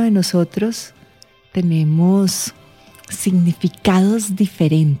cada uno de nosotros tenemos significados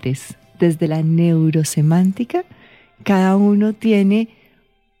diferentes. Desde la neurosemántica, cada uno tiene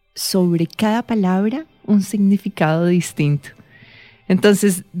sobre cada palabra un significado distinto.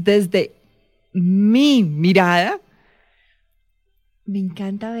 Entonces, desde mi mirada, me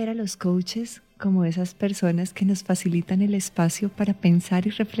encanta ver a los coaches como esas personas que nos facilitan el espacio para pensar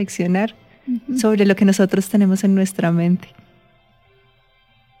y reflexionar sobre lo que nosotros tenemos en nuestra mente.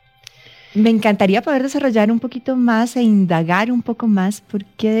 Me encantaría poder desarrollar un poquito más e indagar un poco más por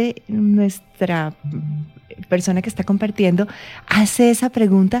qué nuestra persona que está compartiendo hace esa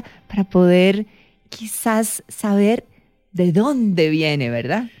pregunta para poder quizás saber de dónde viene,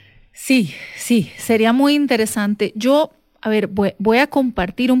 ¿verdad? Sí, sería muy interesante. Yo, a ver, voy a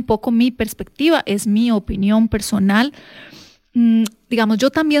compartir un poco mi perspectiva, es mi opinión personal. Digamos,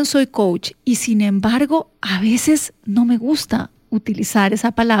 yo también soy coach y sin embargo, a veces no me gusta utilizar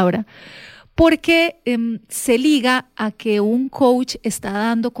esa palabra porque se liga a que un coach está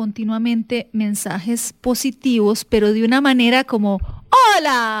dando continuamente mensajes positivos, pero de una manera como,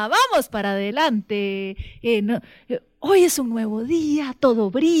 hola, vamos para adelante, hoy es un nuevo día, todo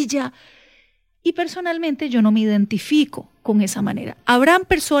brilla. Y personalmente yo no me identifico con esa manera. Habrán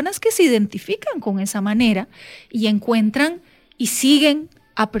personas que se identifican con esa manera y encuentran y siguen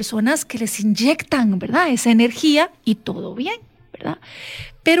a personas que les inyectan, ¿verdad?, esa energía y todo bien, ¿verdad?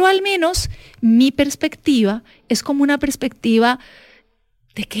 Pero al menos mi perspectiva es como una perspectiva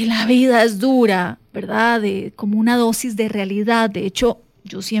de que la vida es dura, ¿verdad? Como una dosis de realidad. De hecho,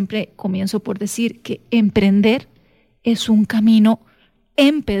 yo siempre comienzo por decir que emprender es un camino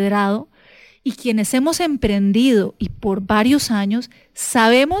empedrado y quienes hemos emprendido y por varios años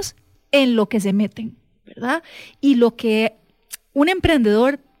sabemos en lo que se meten, ¿verdad? Y lo que un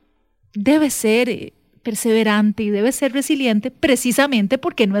emprendedor debe ser perseverante y debe ser resiliente precisamente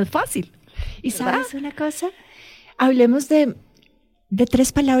porque no es fácil. ¿Y sabes una cosa? Hablemos de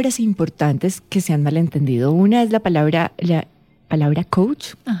 3 palabras importantes que se han malentendido. Una es la palabra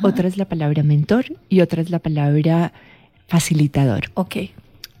coach, ajá, otra es la palabra mentor y otra es la palabra facilitador. Ok,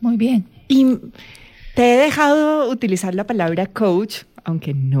 muy bien. Y te he dejado utilizar la palabra coach,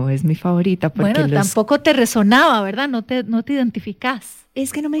 aunque no es mi favorita. Porque bueno, tampoco te resonaba, ¿verdad? No te identificás.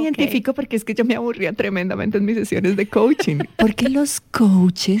 Es que no me identifico porque es que yo me aburría tremendamente en mis sesiones de coaching. Porque los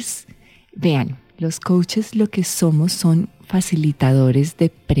coaches, vean, los coaches lo que somos son facilitadores de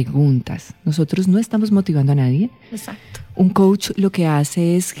preguntas. Nosotros no estamos motivando a nadie. Exacto. Un coach lo que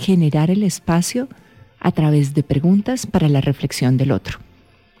hace es generar el espacio a través de preguntas para la reflexión del otro.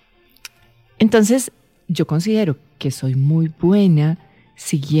 Entonces, yo considero que soy muy buena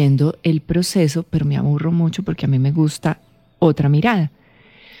siguiendo el proceso, pero me aburro mucho porque a mí me gusta otra mirada,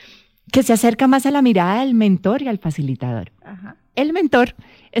 que se acerca más a la mirada del mentor y al facilitador. Ajá. El mentor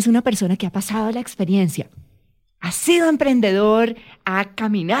es una persona que ha pasado la experiencia, ha sido emprendedor, ha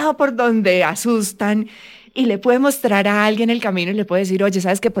caminado por donde asustan y le puede mostrar a alguien el camino y le puede decir, oye,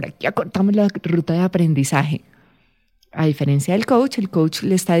 ¿sabes que por aquí acortamos la ruta de aprendizaje? A diferencia del coach, el coach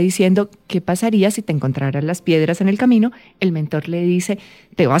le está diciendo qué pasaría si te encontraras las piedras en el camino. El mentor le dice,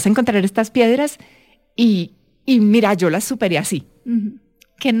 te vas a encontrar estas piedras y mira, yo las superé así. Uh-huh.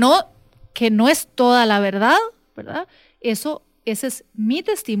 Que no es toda la verdad, ¿verdad? Ese es mi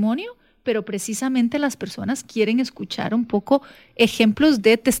testimonio, pero precisamente las personas quieren escuchar un poco ejemplos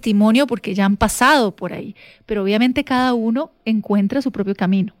de testimonio porque ya han pasado por ahí. Pero obviamente cada uno encuentra su propio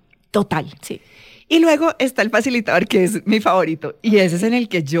camino. Total. Sí. Y luego está el facilitador, que es mi favorito, y ese es en el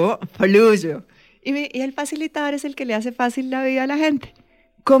que yo fluyo. Y el facilitador es el que le hace fácil la vida a la gente.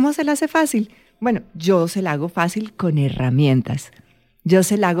 ¿Cómo se la hace fácil? Bueno, yo se la hago fácil con herramientas. Yo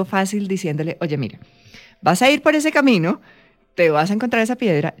se la hago fácil diciéndole, oye, mira, vas a ir por ese camino, te vas a encontrar esa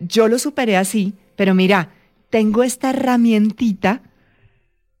piedra, yo lo superé así, pero mira, tengo esta herramientita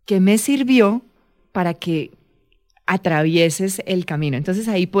que me sirvió para que atravieses el camino. Entonces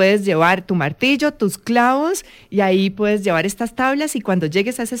ahí puedes llevar tu martillo, tus clavos y ahí puedes llevar estas tablas y cuando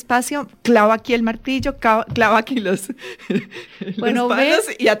llegues a ese espacio, clava aquí el martillo, clava aquí los palos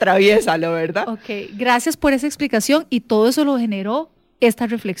y atraviésalo, ¿verdad? Ok, gracias por esa explicación y todo eso lo generó esta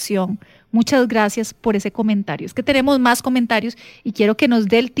reflexión. Muchas gracias por ese comentario. Es que tenemos más comentarios y quiero que nos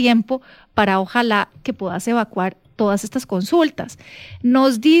dé el tiempo para ojalá que puedas evacuar todas estas consultas.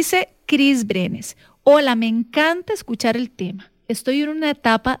 Nos dice Cris Brenes, hola, me encanta escuchar el tema. Estoy en una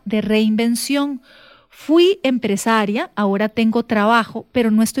etapa de reinvención. Fui empresaria, ahora tengo trabajo,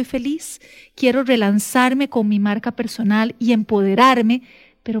 pero no estoy feliz. Quiero relanzarme con mi marca personal y empoderarme,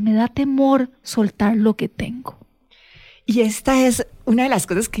 pero me da temor soltar lo que tengo. Y esta es una de las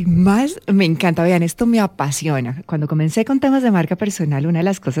cosas que más me encanta. Vean, esto me apasiona. Cuando comencé con temas de marca personal, una de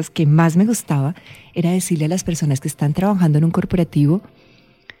las cosas que más me gustaba era decirle a las personas que están trabajando en un corporativo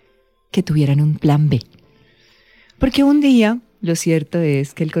que tuvieran un plan B. Porque un día, lo cierto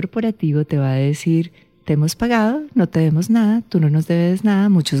es que el corporativo te va a decir, te hemos pagado, no te debemos nada, tú no nos debes nada,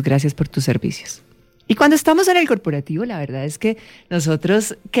 muchas gracias por tus servicios. Y cuando estamos en el corporativo, la verdad es que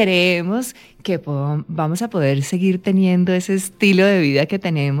nosotros creemos que vamos a poder seguir teniendo ese estilo de vida que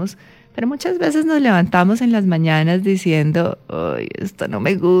tenemos, pero muchas veces nos levantamos en las mañanas diciendo, ay, esto no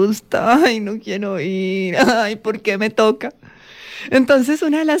me gusta, ay, no quiero ir, ay, ¿por qué me toca? Entonces,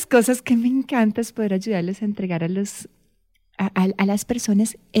 una de las cosas que me encanta es poder ayudarles a entregar a las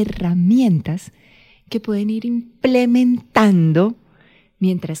personas herramientas que pueden ir implementando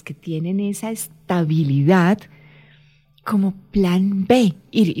mientras que tienen esa estabilidad como plan B,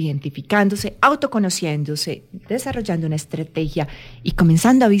 ir identificándose, autoconociéndose, desarrollando una estrategia y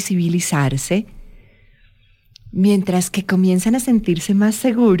comenzando a visibilizarse, mientras que comienzan a sentirse más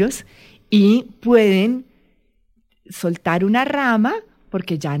seguros y pueden soltar una rama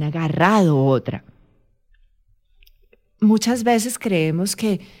porque ya han agarrado otra. Muchas veces creemos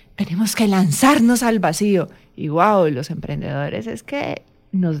que tenemos que lanzarnos al vacío y wow, los emprendedores es que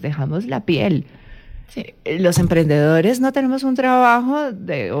nos dejamos la piel. Sí. Los emprendedores no tenemos un trabajo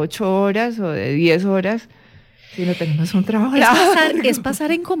de 8 horas o de 10 horas, sino tenemos un trabajo es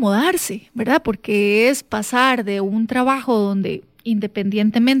pasar a incomodarse, ¿verdad? Porque es pasar de un trabajo donde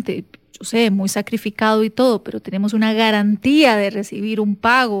independientemente, yo sé, muy sacrificado y todo, pero tenemos una garantía de recibir un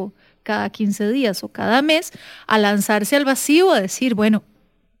pago cada 15 días o cada mes, a lanzarse al vacío, a decir, bueno,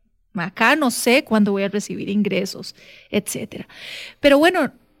 acá no sé cuándo voy a recibir ingresos, etcétera. Pero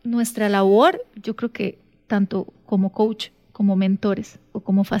bueno, nuestra labor, yo creo que tanto como coach, como mentores o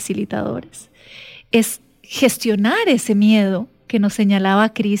como facilitadores, es gestionar ese miedo que nos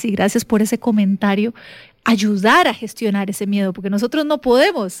señalaba Cris, y gracias por ese comentario, ayudar a gestionar ese miedo, porque nosotros no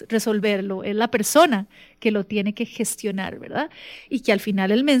podemos resolverlo, es la persona que lo tiene que gestionar, ¿verdad? Y que al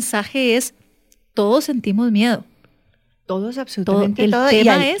final el mensaje es, todos sentimos miedo. Todos, absolutamente todo. El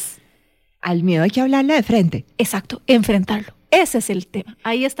tema es... Al miedo hay que hablarle de frente. Exacto, enfrentarlo. Ese es el tema,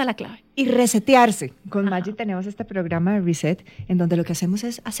 ahí está la clave. Y resetearse. Con Maggi tenemos este programa de Reset, en donde lo que hacemos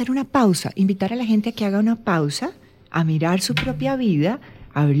es hacer una pausa, invitar a la gente a que haga una pausa, a mirar su propia vida,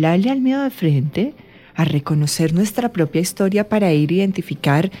 a hablarle al miedo de frente, a reconocer nuestra propia historia para ir a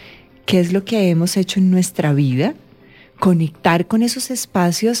identificar qué es lo que hemos hecho en nuestra vida, conectar con esos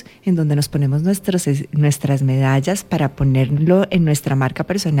espacios en donde nos ponemos nuestras medallas para ponerlo en nuestra marca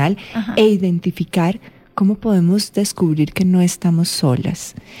personal. Ajá. E identificar cómo podemos descubrir que no estamos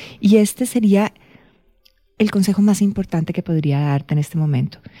solas. Y este sería el consejo más importante que podría darte en este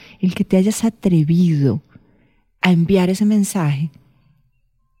momento, el que te hayas atrevido a enviar ese mensaje.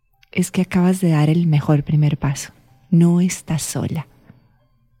 Es que acabas de dar el mejor primer paso. No estás sola.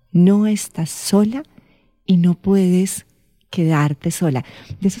 No estás sola y no puedes quedarte sola.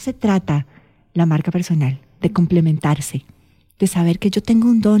 De eso se trata la marca personal, de complementarse, de saber que yo tengo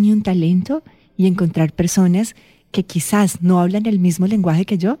un don y un talento y encontrar personas que quizás no hablan el mismo lenguaje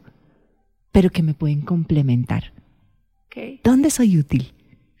que yo, pero que me pueden complementar. Okay. ¿Dónde soy útil?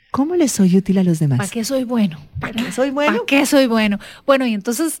 ¿Cómo le soy útil a los demás? ¿Para qué soy bueno? ¿Para qué soy bueno? ¿Para qué soy bueno? Bueno, y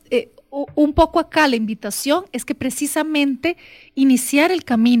entonces un poco acá la invitación es que precisamente iniciar el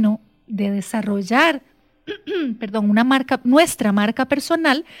camino de desarrollar nuestra marca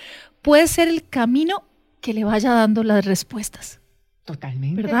personal puede ser el camino que le vaya dando las respuestas.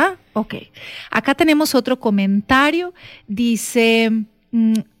 Totalmente. ¿Verdad? Ok. Acá tenemos otro comentario. Dice,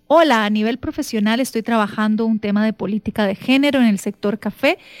 hola, a nivel profesional estoy trabajando un tema de política de género en el sector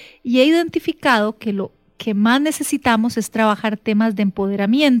café y he identificado que lo que más necesitamos es trabajar temas de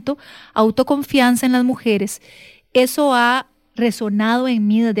empoderamiento, autoconfianza en las mujeres. Eso ha resonado en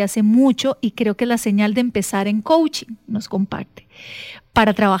mí desde hace mucho y creo que es la señal de empezar en coaching, nos comparte.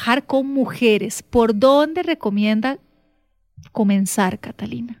 Para trabajar con mujeres, ¿por dónde recomienda comenzar,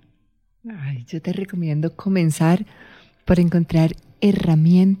 Catalina? Ay, yo te recomiendo comenzar por encontrar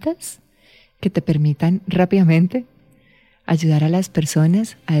herramientas que te permitan rápidamente ayudar a las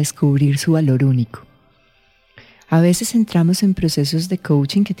personas a descubrir su valor único. A veces entramos en procesos de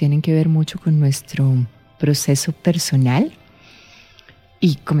coaching que tienen que ver mucho con nuestro proceso personal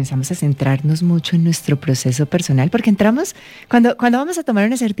y comenzamos a centrarnos mucho en nuestro proceso personal, porque entramos, cuando vamos a tomar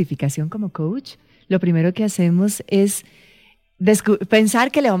una certificación como coach, lo primero que hacemos es pensar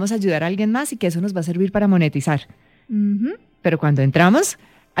que le vamos a ayudar a alguien más y que eso nos va a servir para monetizar. Uh-huh. Pero cuando entramos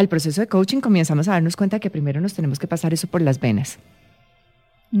al proceso de coaching, comenzamos a darnos cuenta que primero nos tenemos que pasar eso por las venas.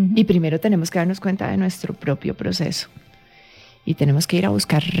 Uh-huh. Y primero tenemos que darnos cuenta de nuestro propio proceso. Y tenemos que ir a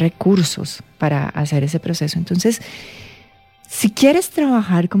buscar recursos para hacer ese proceso. Entonces, si quieres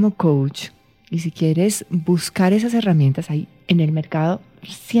trabajar como coach y si quieres buscar esas herramientas, hay en el mercado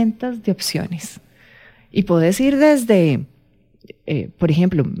cientos de opciones. Y puedes ir desde, por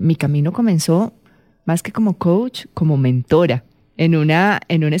ejemplo, mi camino comenzó más que como coach, como mentora, en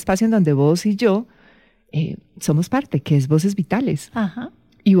un espacio en donde vos y yo somos parte, que es Voces Vitales. Ajá.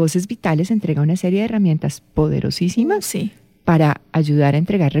 Y Voces Vitales entrega una serie de herramientas poderosísimas, sí, para ayudar a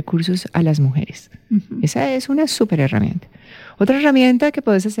entregar recursos a las mujeres. Uh-huh. Esa es una súper herramienta. Otra herramienta que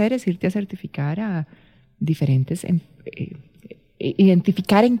puedes hacer es irte a certificar a diferentes,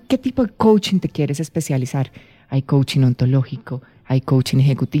 identificar en qué tipo de coaching te quieres especializar. Hay coaching ontológico, hay coaching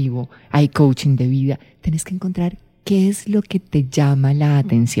ejecutivo, hay coaching de vida. Tienes que encontrar qué es lo que te llama la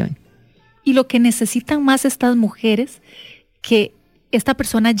atención. Y lo que necesitan más estas mujeres que esta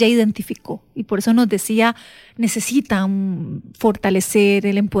persona ya identificó. Y por eso nos decía, necesitan fortalecer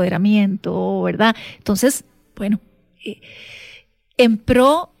el empoderamiento, ¿verdad? Entonces, bueno, en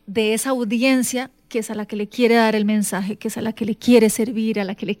pro de esa audiencia que es a la que le quiere dar el mensaje, que es a la que le quiere servir, a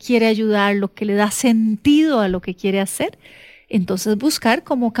la que le quiere ayudar, lo que le da sentido a lo que quiere hacer, entonces buscar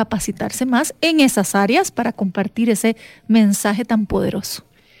cómo capacitarse más en esas áreas para compartir ese mensaje tan poderoso.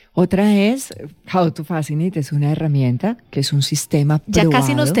 Otra es How to Fascinate, es una herramienta que es un sistema probado. Ya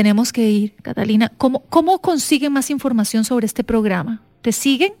casi nos tenemos que ir, Catalina. ¿Cómo consiguen más información sobre este programa? ¿Te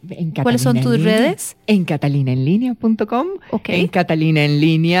siguen? ¿Cuáles son tus redes? En catalinaenlinea.com, Okay. En Catalina en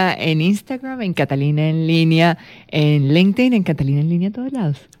línea en Instagram, en Catalina en línea en LinkedIn, en Catalina en línea en todos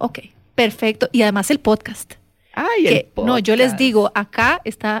lados. Ok, perfecto. Y además el podcast. Ay, Que, el podcast. no, yo les digo, acá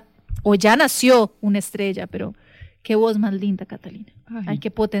está, o ya nació una estrella, pero qué voz más linda, Catalina. Ay, hay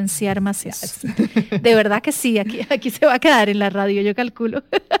que potenciar más eso. De verdad que sí, aquí se va a quedar en la radio, yo calculo.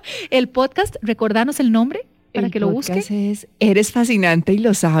 El podcast, recordanos el nombre para que lo busquen. El podcast es Eres fascinante y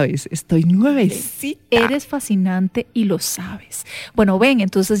lo sabes. Estoy nuevecita. Eres fascinante y lo sabes. Bueno, ven,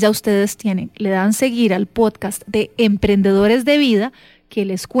 entonces ya ustedes le dan seguir al podcast de Emprendedores de Vida, que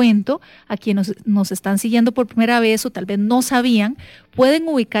les cuento, a quienes nos están siguiendo por primera vez o tal vez no sabían, pueden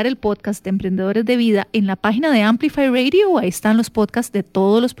ubicar el podcast de Emprendedores de Vida en la página de Amplify Radio, ahí están los podcasts de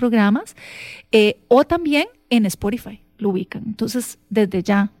todos los programas, o también en Spotify, lo ubican. Entonces, desde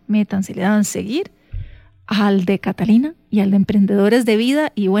ya, métanse, le dan seguir al de Catalina y al de Emprendedores de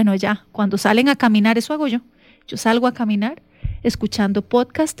Vida, y bueno, ya, cuando salen a caminar, eso hago yo salgo a caminar escuchando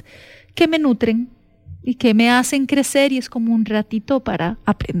podcasts que me nutren, y que me hacen crecer, y es como un ratito para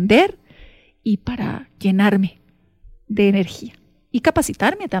aprender y para llenarme de energía y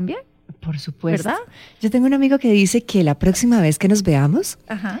capacitarme también. Por supuesto. ¿Verdad? Yo tengo un amigo que dice que la próxima vez que nos veamos,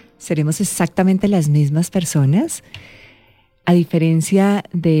 seremos exactamente las mismas personas, a diferencia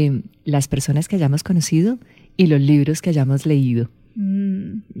de las personas que hayamos conocido y los libros que hayamos leído.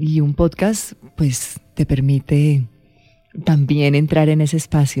 Y un podcast, pues, te permite también entrar en ese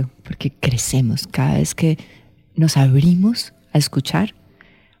espacio, porque crecemos cada vez que nos abrimos a escuchar,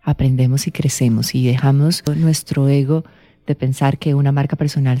 aprendemos y crecemos y dejamos nuestro ego de pensar que una marca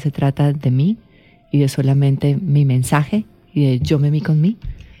personal se trata de mí y de solamente mi mensaje y de yo me mí con mí.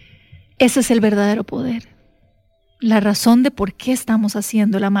 Ese es el verdadero poder, la razón de por qué estamos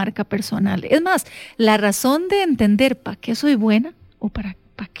haciendo la marca personal. Es más, la razón de entender para qué soy buena o para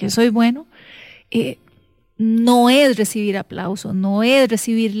qué soy bueno, no es recibir aplauso, no es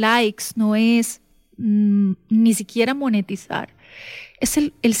recibir likes, no es ni siquiera monetizar. Es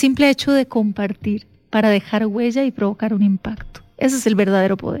el simple hecho de compartir para dejar huella y provocar un impacto. Ese es el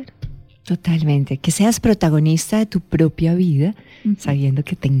verdadero poder. Totalmente. Que seas protagonista de tu propia vida, sabiendo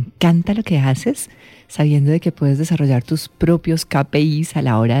que te encanta lo que haces, sabiendo de que puedes desarrollar tus propios KPIs a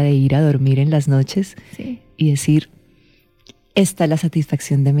la hora de ir a dormir en las noches, sí, y decir, esta es la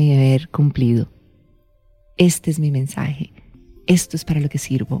satisfacción de mi deber cumplido. Este es mi mensaje, esto es para lo que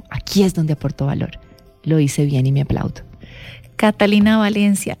sirvo, aquí es donde aporto valor. Lo hice bien y me aplaudo. Catalina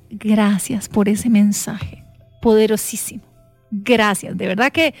Valencia, gracias por ese mensaje, poderosísimo. Gracias, de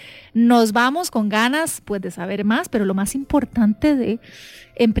verdad que nos vamos con ganas pues de saber más, pero lo más importante de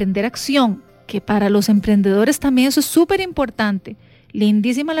emprender acción, que para los emprendedores también eso es súper importante.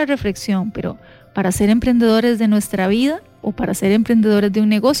 Lindísima la reflexión, pero para ser emprendedores de nuestra vida o para ser emprendedores de un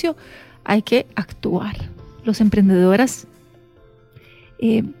negocio hay que actuar. Los emprendedoras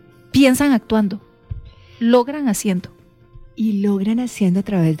piensan actuando, logran haciendo. Y logran haciendo a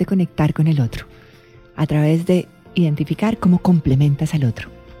través de conectar con el otro, a través de identificar cómo complementas al otro.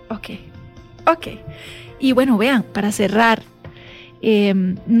 Ok. Y bueno, vean, para cerrar,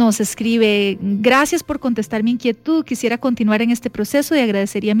 nos escribe, gracias por contestar mi inquietud, quisiera continuar en este proceso y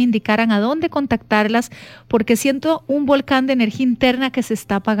agradecería me indicaran a dónde contactarlas porque siento un volcán de energía interna que se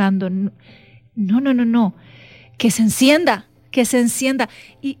está apagando. No, que se encienda.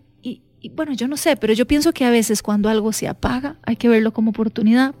 Y bueno, yo no sé, pero yo pienso que a veces cuando algo se apaga hay que verlo como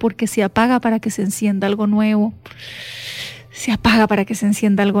oportunidad porque se apaga para que se encienda algo nuevo.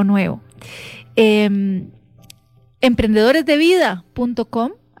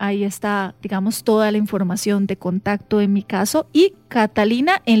 Emprendedoresdevida.com, ahí está, digamos, toda la información de contacto en mi caso. Y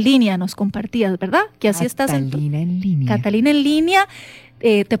Catalina en línea nos compartías, ¿verdad? Que así estás Catalina en línea. Catalina en línea,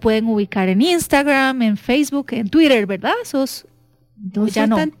 te pueden ubicar en Instagram, en Facebook, en Twitter, ¿verdad? Sos No ya soy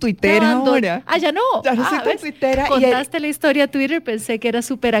no. tan tuitera ahora. Ya no. Ya no soy tan ¿ves? tuitera. Contaste la historia a Twitter, pensé que era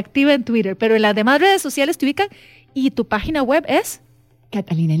súper activa en Twitter, pero en las demás redes sociales te ubican y tu página web es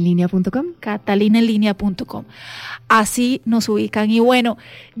catalinaenlinea.com. catalinaenlinea.com. Así nos ubican. Y bueno,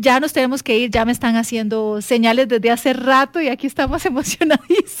 ya nos tenemos que ir, ya me están haciendo señales desde hace rato y aquí estamos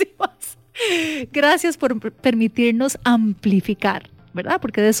emocionadísimas. Gracias por permitirnos amplificar, ¿verdad?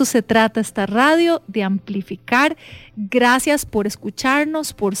 Porque de eso se trata esta radio, de amplificar. Gracias por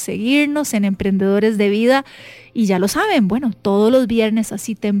escucharnos, por seguirnos en Emprendedores de Vida. Y ya lo saben, bueno, todos los viernes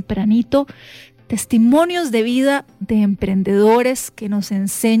así tempranito, testimonios de vida de emprendedores que nos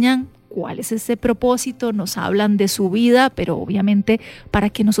enseñan cuál es ese propósito, nos hablan de su vida, pero obviamente para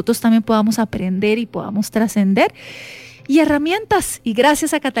que nosotros también podamos aprender y podamos trascender. Y herramientas. Y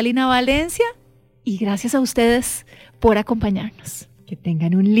gracias a Catalina Valencia y gracias a ustedes por acompañarnos. Que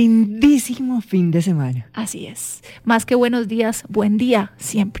tengan un lindísimo fin de semana. Así es. Más que buenos días, buen día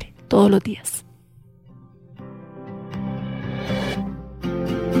siempre, todos los días.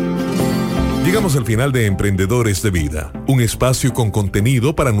 Llegamos al final de Emprendedores de Vida, un espacio con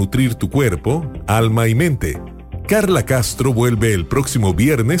contenido para nutrir tu cuerpo, alma y mente. Carla Castro vuelve el próximo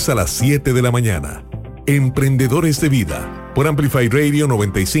viernes a las 7 de la mañana. Emprendedores de Vida, por Amplify Radio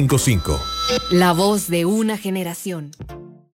 95.5. La voz de una generación.